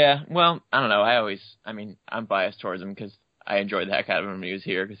 Yeah, well, I don't know. I'm biased towards him because I enjoyed the heck out of him when he was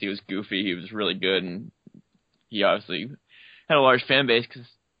here because he was goofy, he was really good, and he obviously had a large fan base because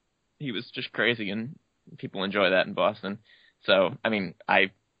he was just crazy, and people enjoy that in Boston. So, I mean, I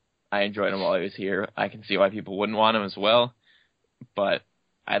enjoyed him while he was here. I can see why people wouldn't want him as well, but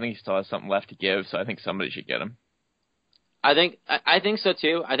I think he still has something left to give, so I think somebody should get him. I think so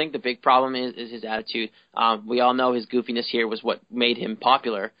too. I think the big problem is his attitude. We all know his goofiness here was what made him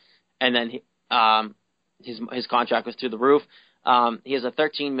popular, and then his contract was through the roof. He has a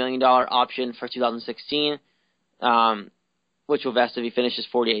 $13 million option for 2016, which will vest if he finishes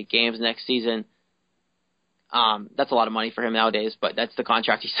 48 games next season. That's a lot of money for him nowadays, but that's the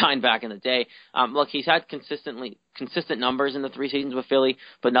contract he signed back in the day. Look, he's had consistent numbers in the 3 seasons with Philly,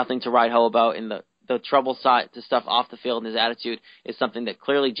 but nothing to ride home about. In the trouble side, the stuff off the field and his attitude is something that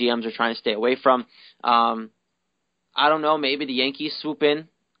clearly GMs are trying to stay away from. I don't know, maybe the Yankees swoop in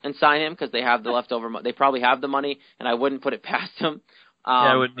and sign him because they have the leftover money. They probably have the money, and I wouldn't put it past them. Yeah,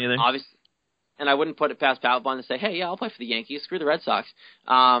 I wouldn't either. Obviously, and I wouldn't put it past Papelbon to say, hey, yeah, I'll play for the Yankees. Screw the Red Sox.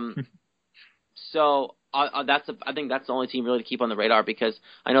 So I think that's the only team really to keep on the radar because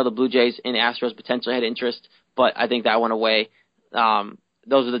I know the Blue Jays and Astros potentially had interest, but I think that went away.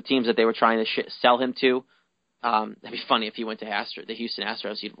 Those are the teams that they were trying to sell him to. That'd be funny if he went to the Houston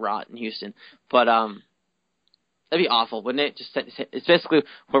Astros. He'd rot in Houston. But that'd be awful, wouldn't it? It's basically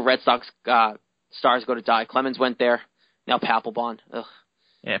where Red Sox stars go to die. Clemens went there. Now Papelbon. Ugh.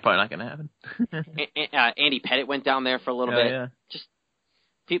 Yeah, probably not going to happen. Andy Pettitte went down there for a little bit. Yeah. Just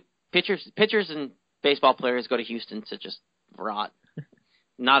pitchers and baseball players go to Houston to just rot.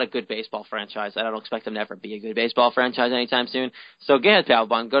 Not a good baseball franchise. I don't expect them to ever be a good baseball franchise anytime soon. So get ahead,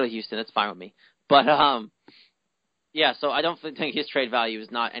 Papelbon. Go to Houston. That's fine with me. But, yeah, so I don't think his trade value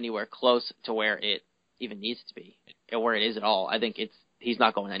is not anywhere close to where it even needs to be, or where it is at all. I think he's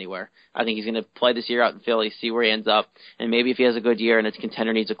not going anywhere. I think he's going to play this year out in Philly, see where he ends up, and maybe if he has a good year and its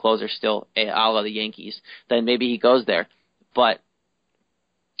contender needs a closer still, a la the Yankees, then maybe he goes there. But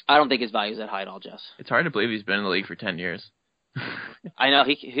I don't think his value is that high at all, Jess. It's hard to believe he's been in the league for 10 years. I know.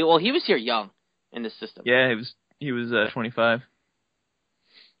 He was here young in this system. Yeah, he was 25.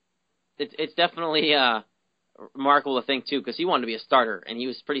 It's definitely remarkable to think, too, because he wanted to be a starter, and he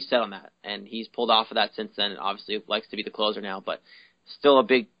was pretty set on that. And he's pulled off of that since then, and obviously likes to be the closer now. But still a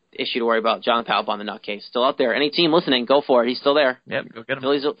big issue to worry about. John Papelbon, the nutcase, still out there. Any team listening, go for it. He's still there. Yep, go get him.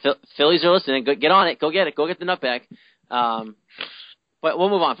 Phillies are listening. Get on it. Go get it. Go get the nutbag. But we'll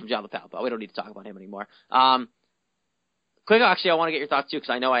move on from John Papelbon. We don't need to talk about him anymore. Quick, actually, I want to get your thoughts, too, because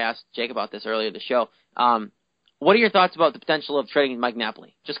I know I asked Jake about this earlier in the show. What are your thoughts about the potential of trading Mike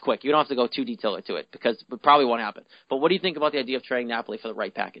Napoli? Just quick. You don't have to go too detailed into it because it probably won't happen. But what do you think about the idea of trading Napoli for the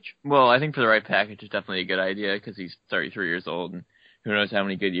right package? Well, I think for the right package, it's definitely a good idea because he's 33 years old and who knows how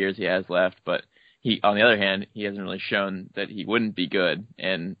many good years he has left. But on the other hand, he hasn't really shown that he wouldn't be good.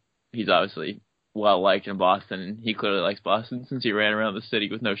 And he's obviously well-liked in Boston, and he clearly likes Boston since he ran around the city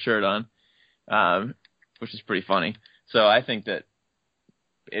with no shirt on, which is pretty funny. So I think that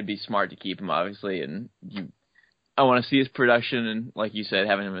it'd be smart to keep him, obviously, and I want to see his production, and like you said,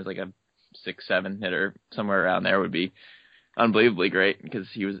 having him as like a 6-7 hitter somewhere around there would be unbelievably great because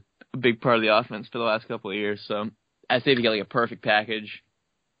he was a big part of the offense for the last couple of years. So I'd say if you get like a perfect package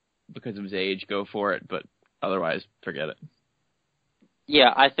because of his age, go for it, but otherwise, forget it.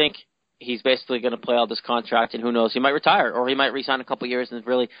 Yeah, I think he's basically going to play out this contract, and who knows, he might retire, or he might re-sign a couple years, and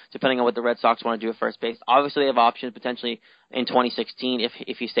really, depending on what the Red Sox want to do at first base. Obviously, they have options potentially in 2016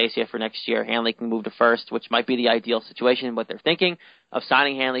 if he stays here for next year. Hanley can move to first, which might be the ideal situation, but they're thinking of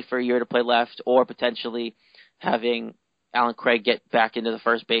signing Hanley for a year to play left, or potentially having Alan Craig get back into the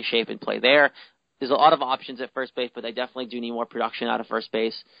first base shape and play there. There's a lot of options at first base, but they definitely do need more production out of first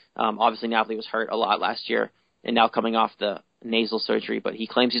base. Obviously, Napoli was hurt a lot last year, and now coming off the nasal surgery, but he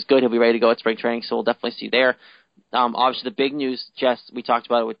claims he's good. He'll be ready to go at spring training, so we'll definitely see there. Obviously, the big news, Jess, we talked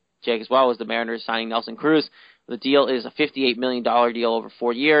about it with Jake as well, was the Mariners signing Nelson Cruz. The deal is a $58 million deal over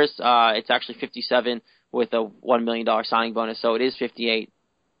 4 years. It's actually $57 with a $1 million signing bonus, so it is $58.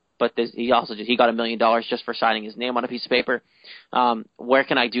 But he got $1 million just for signing his name on a piece of paper. Where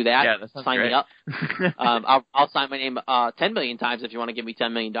can I do that? Yeah, that sounds Sign great. me up. I'll sign my name 10 million times if you want to give me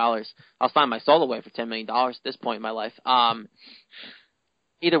 $10 million. I'll sign my soul away for $10 million at this point in my life.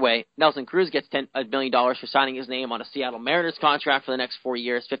 Either way, Nelson Cruz gets $1 million for signing his name on a Seattle Mariners contract for the next 4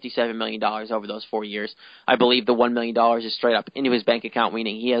 years, $57 million over those 4 years. I believe the $1 million is straight up into his bank account,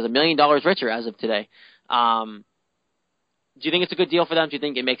 meaning he has $1 million richer as of today. Do you think it's a good deal for them? Do you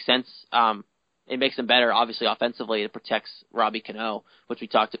think it makes sense? It makes them better, obviously, offensively. It protects Robbie Cano, which we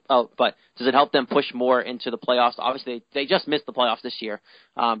talked about. But does it help them push more into the playoffs? Obviously, they just missed the playoffs this year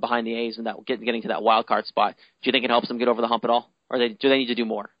behind the A's and that getting to that wild card spot. Do you think it helps them get over the hump at all? Or do they need to do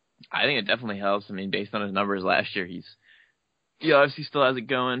more? I think it definitely helps. I mean, based on his numbers last year, he obviously still has it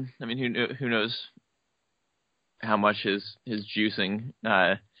going. I mean, who knows how much his juicing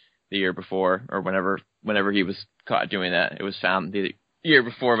the year before or whenever he was caught doing that. It was found the year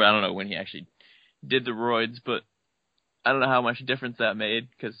before, but I don't know when he actually did the roids, but I don't know how much difference that made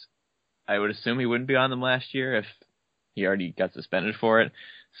because I would assume he wouldn't be on them last year if he already got suspended for it.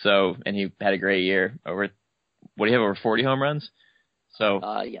 So, and he had a great year over 40 home runs?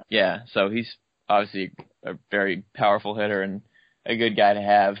 So, yeah, so he's obviously a very powerful hitter and a good guy to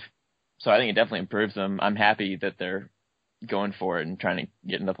have. So I think it definitely improves them. I'm happy that they're going for it and trying to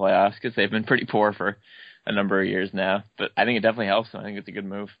get in the playoffs because they've been pretty poor for a number of years now. But I think it definitely helps them. I think it's a good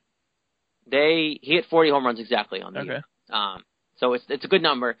move. He hit 40 home runs exactly on the year. So it's a good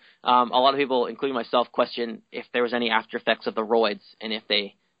number. A lot of people, including myself, question if there was any after effects of the roids and if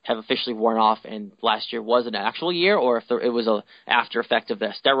they have officially worn off and last year was an actual year or if it was a after effect of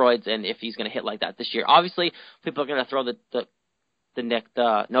the steroids and if he's going to hit like that this year. Obviously, people are going to throw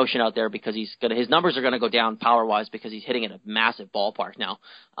the notion out there because his numbers are going to go down power-wise because he's hitting in a massive ballpark now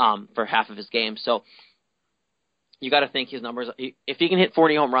for half of his game. So you got to think his numbers. If he can hit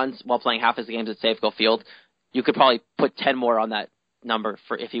 40 home runs while playing half his games at Safeco Field, you could probably put 10 more on that number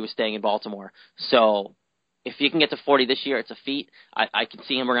for if he was staying in Baltimore. So if he can get to 40 this year, it's a feat. I can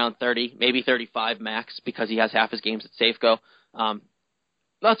see him around 30, maybe 35 max because he has half his games at Safeco.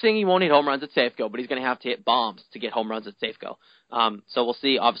 Not saying he won't hit home runs at Safeco, but he's going to have to hit bombs to get home runs at Safeco. So we'll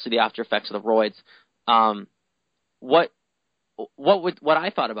see, obviously, the after effects of the roids. What I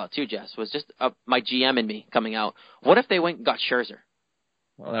thought about, too, Jess, was just my GM and me coming out. What if they went and got Scherzer?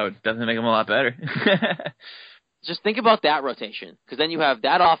 Well, that would definitely make him a lot better. Just think about that rotation, because then you have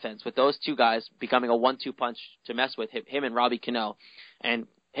that offense with those two guys becoming a 1-2 punch to mess with him and Robbie Cano. And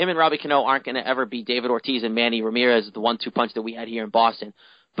him and Robbie Cano aren't going to ever be David Ortiz and Manny Ramirez, the 1-2 punch that we had here in Boston.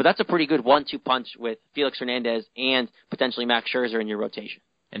 But that's a pretty good 1-2 punch with Felix Hernandez and potentially Max Scherzer in your rotation.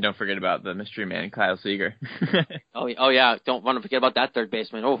 And don't forget about the mystery man, Kyle Seager. oh yeah, don't want to forget about that third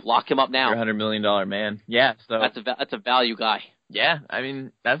baseman. Oh, lock him up now. Your $100 million man. Yeah, so that's a value guy. Yeah, I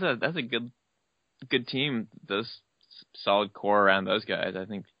mean that's a good good team. Those solid core around those guys. I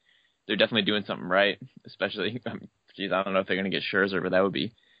think they're definitely doing something right. Especially, geez, I don't know if they're going to get Scherzer, but that'd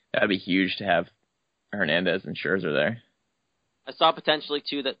be huge to have Hernandez and Scherzer there. I saw potentially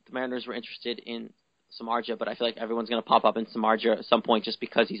too that the Mariners were interested in Samardzija, but I feel like everyone's going to pop up in Samardzija at some point just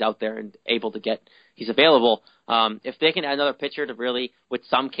because he's out there and he's available. If they can add another pitcher to really, with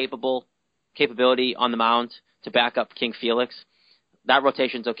some capability on the mound to back up King Felix, that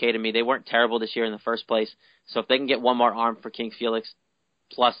rotation's okay to me. They weren't terrible this year in the first place, so if they can get one more arm for King Felix,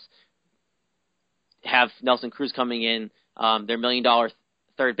 plus have Nelson Cruz coming in, their $1 million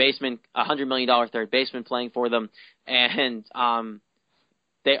third baseman, $100 million third baseman playing for them, and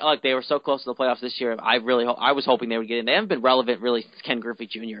they were so close to the playoffs this year. I was hoping they would get in. They haven't been relevant really since Ken Griffey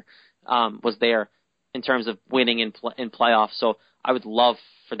Jr. Was there in terms of winning in playoffs. So I would love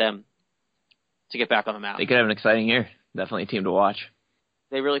for them to get back on the mound. They could have an exciting year. Definitely a team to watch.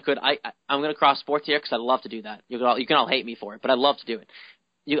 They really could. I'm going to cross sports here because I'd love to do that. You can all hate me for it, but I'd love to do it.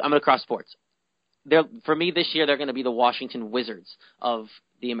 I'm going to cross sports. For me this year, they're going to be the Washington Wizards of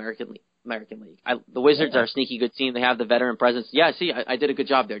the American League. The Wizards are a sneaky good team. They have the veteran presence. Yeah, see, I did a good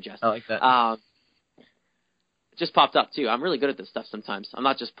job there, Jess. I like that. It just popped up, too. I'm really good at this stuff sometimes. I'm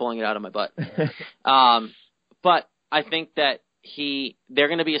not just pulling it out of my butt. But I think that they're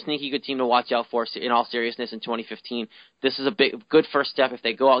going to be a sneaky good team to watch out for in all seriousness in 2015. This is a good first step. If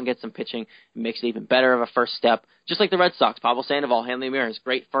they go out and get some pitching, it makes it even better of a first step. Just like the Red Sox, Pablo Sandoval, Hanley Ramirez,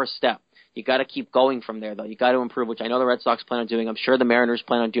 great first step. You got to keep going from there, though. You got to improve, which I know the Red Sox plan on doing. I'm sure the Mariners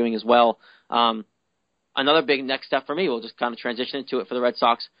plan on doing as well. Another big next step for me, we'll just kind of transition into it for the Red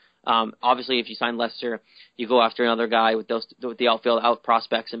Sox. Obviously, if you sign Lester, you go after another guy with the outfield out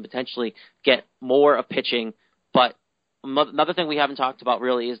prospects and potentially get more of pitching. But another thing we haven't talked about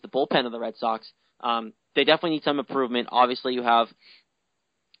really is the bullpen of the Red Sox. They definitely need some improvement. Obviously, you have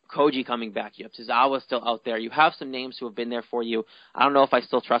Koji coming back. You have Tozawa still out there. You have some names who have been there for you. I don't know if I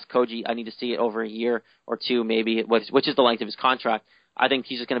still trust Koji. I need to see it over a year or two, maybe, which is the length of his contract. I think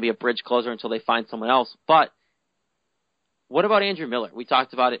he's just going to be a bridge closer until they find someone else. But what about Andrew Miller? We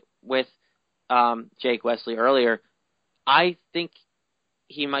talked about it with Jake Wesley earlier. I think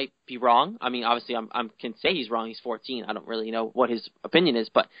he might be wrong. I mean, obviously, I can say he's wrong. He's 14. I don't really know what his opinion is,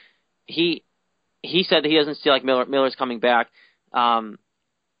 but he said that he doesn't feel like Miller's coming back.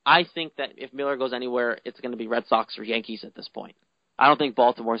 I think that if Miller goes anywhere, it's going to be Red Sox or Yankees at this point. I don't think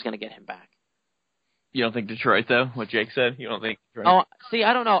Baltimore's going to get him back. You don't think Detroit, though, what Jake said? You don't think Detroit? Oh, see,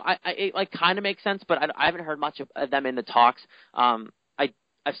 I don't know. It kind of makes sense, but I haven't heard much of them in the talks.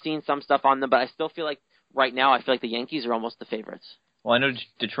 I've seen some stuff on them, but I still feel like right now I feel like the Yankees are almost the favorites. Well, I know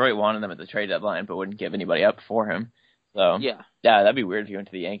Detroit wanted them at the trade deadline, but wouldn't give anybody up for him. So yeah, that'd be weird if he went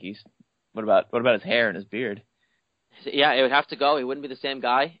to the Yankees. What about his hair and his beard? Yeah, it would have to go. He wouldn't be the same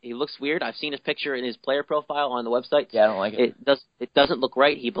guy. He looks weird. I've seen his picture in his player profile on the website. Yeah, I don't like it. It doesn't look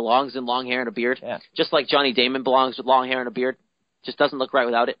right. He belongs in long hair and a beard. Yeah. Just like Johnny Damon belongs with long hair and a beard. Just doesn't look right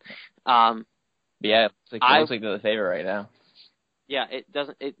without it. Yeah, it looks like they're the favorite right now. Yeah, it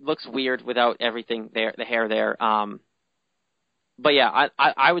doesn't. It looks weird without everything there, the hair there. But yeah,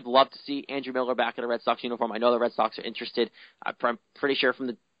 I would love to see Andrew Miller back in a Red Sox uniform. I know the Red Sox are interested. I'm pretty sure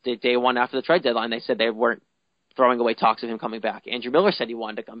from the day one after the trade deadline, they said they weren't throwing away talks of him coming back. Andrew Miller said he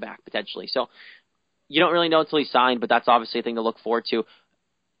wanted to come back potentially. So you don't really know until he's signed, but that's obviously a thing to look forward to.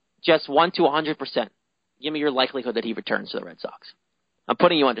 Just 1 to 100%. Give me your likelihood that he returns to the Red Sox. I'm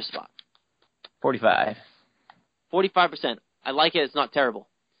putting you under spot. 45%. I like it. It's not terrible.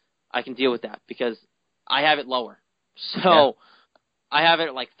 I can deal with that because I have it lower. So I have it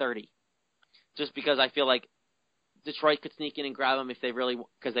at like 30, just because I feel like Detroit could sneak in and grab him if they really,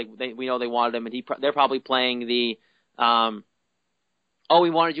 because we know they wanted him, and they're probably playing the, we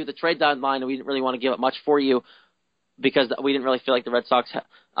wanted you at the trade deadline, and we didn't really want to give up much for you because we didn't really feel like the Red Sox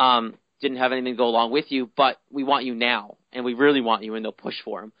didn't have anything to go along with you, but we want you now, and we really want you, and they'll push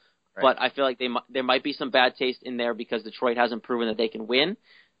for him. Right. But I feel like there might be some bad taste in there because Detroit hasn't proven that they can win.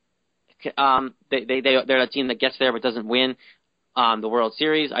 They're a team that gets there but doesn't win the World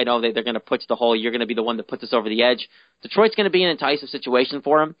Series. I know they're going to push the whole, you're going to be the one that puts us over the edge. Detroit's going to be an enticing situation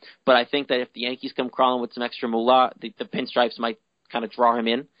for him, but I think that if the Yankees come crawling with some extra moolah, the pinstripes might kind of draw him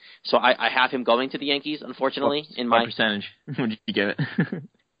in. So I have him going to the Yankees, unfortunately. What percentage would you give it?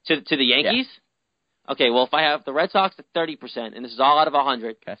 to the Yankees? Yeah. Okay, well, if I have the Red Sox at 30%, and this is all out of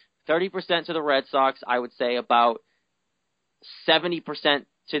 100, okay. 30% to the Red Sox, I would say about 70%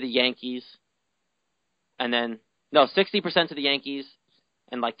 to the Yankees, and then 60% to the Yankees,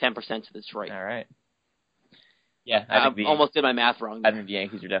 and like 10% to Detroit. All right. Yeah, I almost did my math wrong. I think the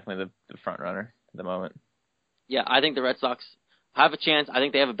Yankees are definitely the front runner at the moment. Yeah, I think the Red Sox have a chance. I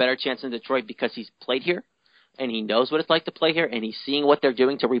think they have a better chance in Detroit because he's played here, and he knows what it's like to play here, and he's seeing what they're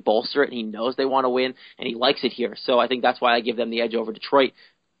doing to rebolster it, and he knows they want to win, and he likes it here. So I think that's why I give them the edge over Detroit.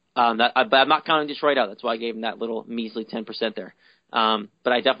 But I'm not counting Detroit out. That's why I gave him that little measly 10% there.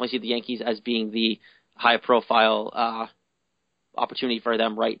 But I definitely see the Yankees as being the high-profile opportunity for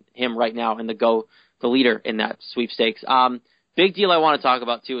him right now, and the leader in that sweepstakes. Big deal I want to talk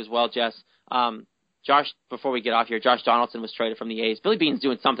about too as well, Jess. Josh, before we get off here, Josh Donaldson was traded from the A's. Billy Beane's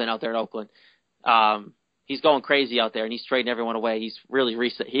doing something out there in Oakland. He's going crazy out there, and he's trading everyone away. He's really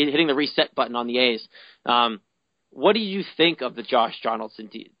hitting the reset button on the A's. What do you think of the Josh Donaldson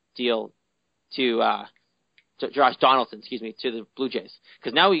deal to Josh Donaldson, to the Blue Jays?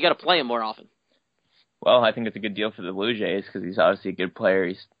 Because now you got to play him more often. Well, I think it's a good deal for the Blue Jays because he's obviously a good player.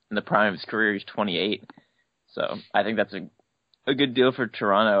 He's in the prime of his career. He's 28. So I think that's a good deal for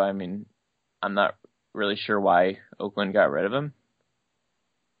Toronto. I mean, I'm not really sure why Oakland got rid of him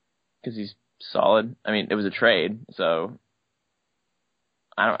because he's solid. I mean, it was a trade, so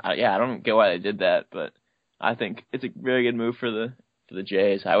I don't get why they did that, but I think it's a very good move for the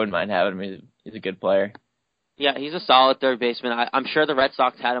Jays. I wouldn't mind having him. He's a good player. Yeah, he's a solid third baseman. I'm sure the Red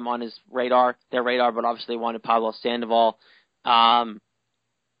Sox had him on their radar, but obviously they wanted Pablo Sandoval. I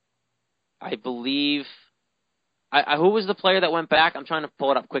believe. Who was the player that went back? I'm trying to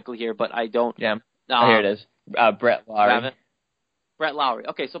pull it up quickly here, but I don't. Yeah, here it is. Brett Lowry. Brett Lowry.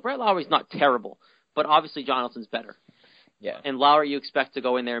 Okay, so Brett Lowry's not terrible, but obviously Jonathan's better. Yeah. And Lowry, you expect to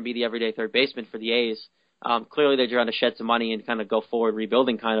go in there and be the everyday third baseman for the A's. Clearly, they're trying to shed some money and kind of go forward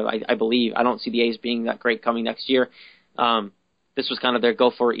rebuilding. I believe. I don't see the A's being that great coming next year. This was kind of their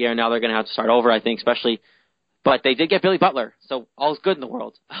go for it year. Now they're going to have to start over, I think, especially. But they did get Billy Butler, so all's good in the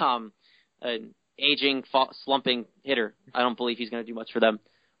world. An aging, slumping hitter. I don't believe he's going to do much for them.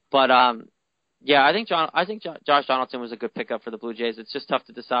 But yeah, I think Josh Donaldson was a good pickup for the Blue Jays. It's just tough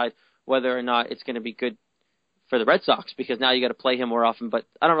to decide whether or not it's going to be good for the Red Sox because now you got to play him more often. But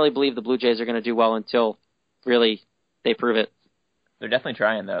I don't really believe the Blue Jays are going to do well until really they prove it. They're definitely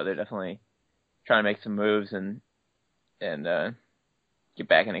trying, though. They're definitely trying to make some moves and get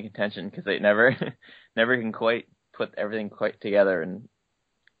back into contention because they never can quite put everything quite together and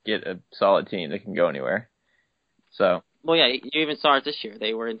get a solid team that can go anywhere. So. Well, yeah, you even saw it this year.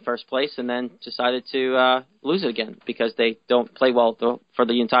 They were in first place and then decided to lose it again because they don't play well for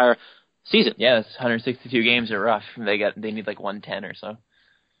the entire season. Yeah, it's 162 games are rough. They need like 110 or so.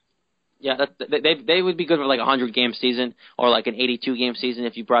 Yeah, they would be good for like a 100-game season or like an 82-game season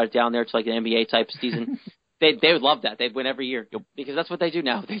if you brought it down there to like an NBA type season. They would love that. They'd win every year because that's what they do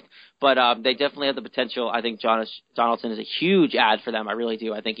now. But they definitely have the potential. I think Donaldson is a huge add for them. I really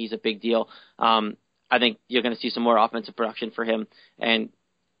do. I think he's a big deal. I think you're going to see some more offensive production for him. And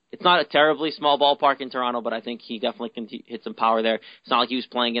it's not a terribly small ballpark in Toronto, but I think he definitely can hit some power there. It's not like he was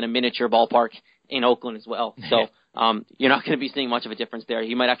playing in a miniature ballpark in Oakland as well. So you're not going to be seeing much of a difference there.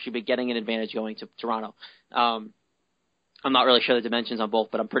 He might actually be getting an advantage going to Toronto. I'm not really sure the dimensions on both,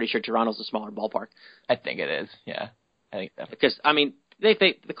 but I'm pretty sure Toronto's a smaller ballpark. I think it is, yeah. I think that. Because, I mean, the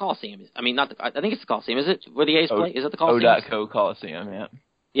Coliseum is, I think it's the Coliseum, is it? Where the A's play? Is it the Coliseum? O.co Coliseum, yeah.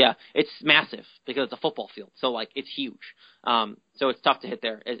 Yeah, it's massive because it's a football field, so like it's huge. So it's tough to hit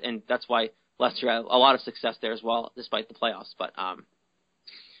there, and that's why Lester had a lot of success there as well, despite the playoffs. But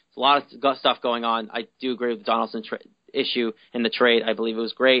it's a lot of stuff going on. I do agree with the Donaldson issue in the trade. I believe it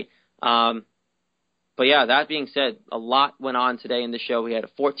was great. But yeah, that being said, a lot went on today in the show. We had a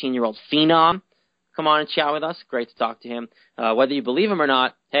 14-year-old phenom come on and chat with us. Great to talk to him. Whether you believe him or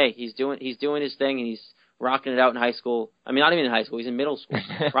not, hey, he's doing his thing, and he's rocking it out in high school. I mean, not even in high school. He's in middle school.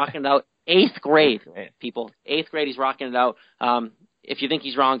 Rocking it out. 8th grade, people. 8th grade, he's rocking it out. If you think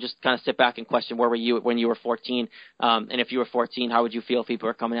he's wrong, just kind of sit back and question where were you when you were 14. And if you were 14, how would you feel if people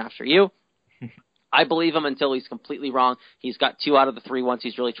were coming after you? I believe him until he's completely wrong. He's got 2 out of the 3 ones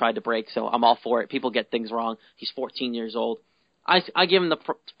he's really tried to break, so I'm all for it. People get things wrong. He's 14 years old. I give him the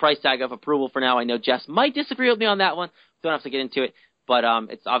price tag of approval for now. I know Jess might disagree with me on that one. Don't have to get into it. But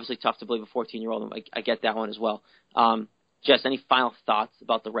it's obviously tough to believe a 14-year-old. I get that one as well. Jess, any final thoughts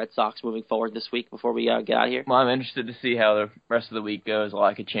about the Red Sox moving forward this week before we get out of here? Well, I'm interested to see how the rest of the week goes. A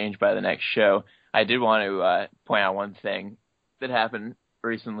lot could change by the next show. I did want to point out one thing that happened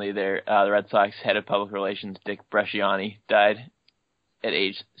recently there. The Red Sox head of public relations, Dick Bresciani, died at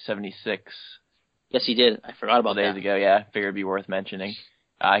age 76. Yes, he did. I forgot about that. Days ago, yeah. Figured it'd be worth mentioning.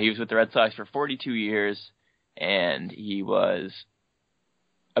 He was with the Red Sox for 42 years, and he was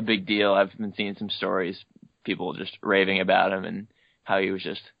a big deal. I've been seeing some stories, people just raving about him and how he was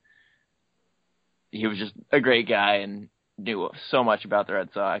just a great guy and knew so much about the Red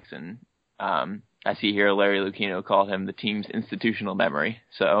Sox. And I see here Larry Lucchino called him the team's institutional memory.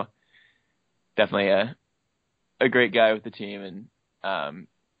 So definitely a great guy with the team, and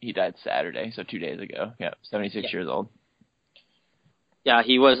he died Saturday, so 2 days ago. Yeah, 76 years old. Yeah,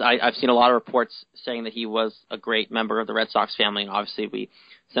 he was. I've seen a lot of reports saying that he was a great member of the Red Sox family, and obviously we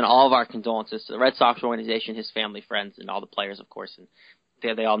send all of our condolences to the Red Sox organization, his family, friends, and all the players, of course. And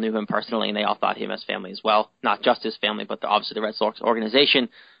they all knew him personally, and they all thought him as family as well. Not just his family, but obviously the Red Sox organization.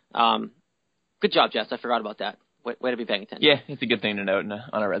 Good job, Jess. I forgot about that. Way to be paying attention. Yeah, it's a good thing to note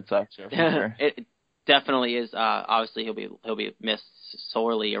on a Red Sox show. For sure. It definitely is. Obviously, he'll be missed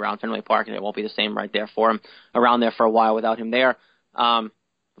sorely around Fenway Park, and it won't be the same right there for him around there for a while without him there.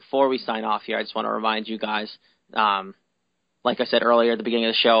 Before we sign off here, I just want to remind you guys, like I said earlier at the beginning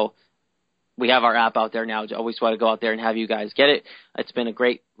of the show, we have our app out there now. I always want to go out there and have you guys get it. It's been a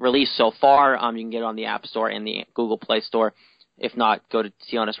great release so far. You can get it on the App Store and the Google Play Store. If not, go to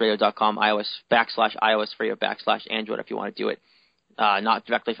CLNSradio.com, /iOS free or /Android if you want to do it. Not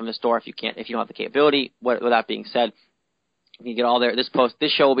directly from the store if you don't have the capability. With that being said, you can get all there. This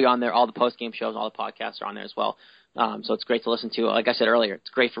show will be on there. All the post-game shows, all the podcasts are on there as well. So it's great to listen to. Like I said earlier, it's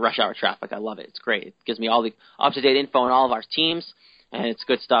great for rush hour traffic. I love it. It's great. It gives me all the up-to-date info on all of our teams, and it's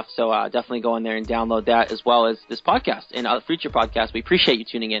good stuff. So definitely go in there and download that, as well as this podcast and other future podcasts. We appreciate you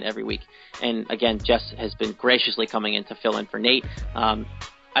tuning in every week. And again, Jess has been graciously coming in to fill in for Nate.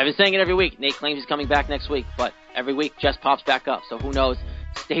 I've been saying it every week. Nate claims he's coming back next week, but every week Jess pops back up. So who knows?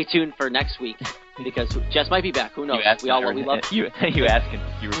 Stay tuned for next week, because Jess might be back. Who knows? We love you asking,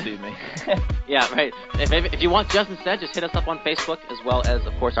 you receive me. Yeah, right. If you want Jess instead, just hit us up on Facebook, as well as,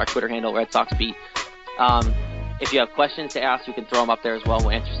 of course, our Twitter handle, Red Sox Beat. If you have questions to ask, you can throw them up there as well.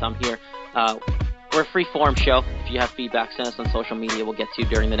 We'll answer some here. We're a free-form show. If you have feedback, send us on social media. We'll get to you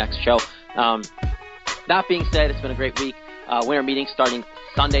during the next show. That being said, it's been a great week. Winter meetings starting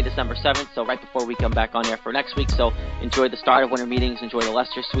Sunday, December 7th, so right before we come back on air for next week. So enjoy the start of winter meetings. Enjoy the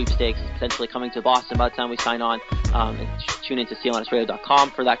Lester sweepstakes. It's potentially coming to Boston by the time we sign on. And tune into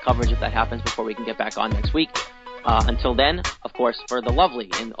CLNSradio.com for that coverage if that happens before we can get back on next week. Until then, of course, for the lovely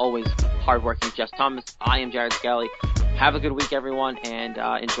and always hardworking Jess Thomas, I am Jared Scally. Have a good week, everyone, and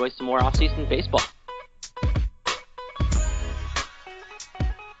enjoy some more off-season baseball.